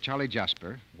Merrill as Charlie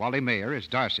Jasper, Wally Mayer as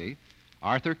Darcy,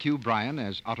 Arthur Q. Bryan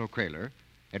as Otto Kraler,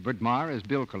 Edward Marr as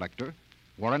bill collector,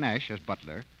 Warren Ash as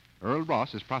butler, Earl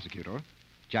Ross as prosecutor,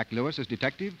 Jack Lewis as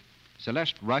detective,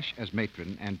 Celeste Rush as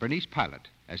matron, and Bernice Pilot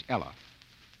as Ella.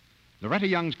 Loretta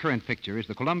Young's current picture is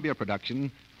the Columbia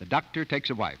production, The Doctor Takes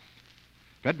a Wife.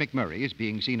 Fred McMurray is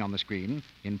being seen on the screen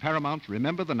in Paramount's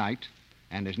Remember the Night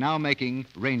and is now making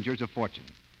Rangers of Fortune.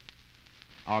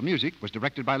 Our music was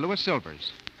directed by Louis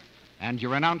Silvers, and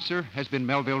your announcer has been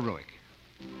Melville Ruick.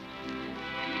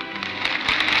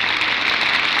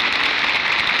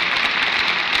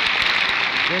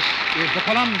 This is the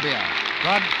Columbia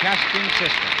Broadcasting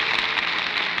System.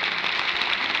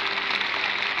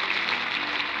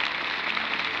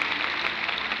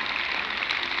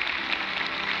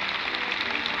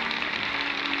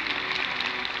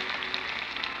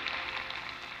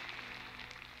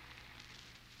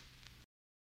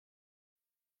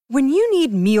 When you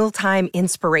need mealtime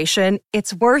inspiration,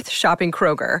 it's worth shopping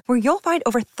Kroger, where you'll find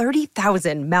over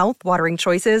 30,000 mouth-watering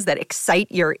choices that excite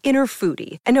your inner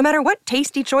foodie. And no matter what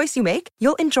tasty choice you make,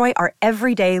 you'll enjoy our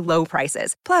everyday low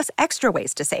prices, plus extra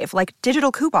ways to save, like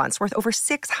digital coupons worth over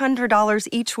 $600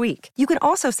 each week. You can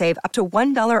also save up to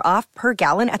 $1 off per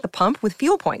gallon at the pump with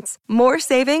fuel points. More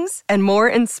savings and more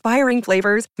inspiring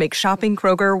flavors make shopping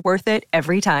Kroger worth it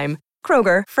every time.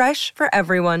 Kroger, fresh for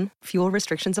everyone. Fuel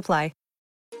restrictions apply.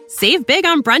 Save big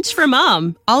on brunch for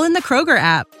mom, all in the Kroger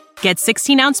app. Get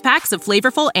 16-ounce packs of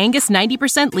flavorful Angus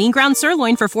 90% lean ground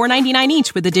sirloin for $4.99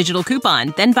 each with a digital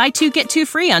coupon. Then buy 2, get 2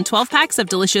 free on 12 packs of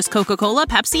delicious Coca-Cola,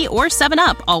 Pepsi, or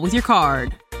 7-Up, all with your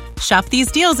card. Shop these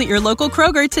deals at your local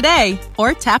Kroger today,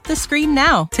 or tap the screen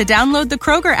now to download the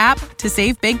Kroger app to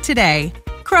save big today.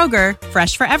 Kroger,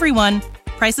 fresh for everyone.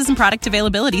 Prices and product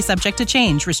availability subject to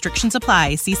change. Restrictions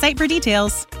apply. See site for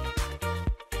details.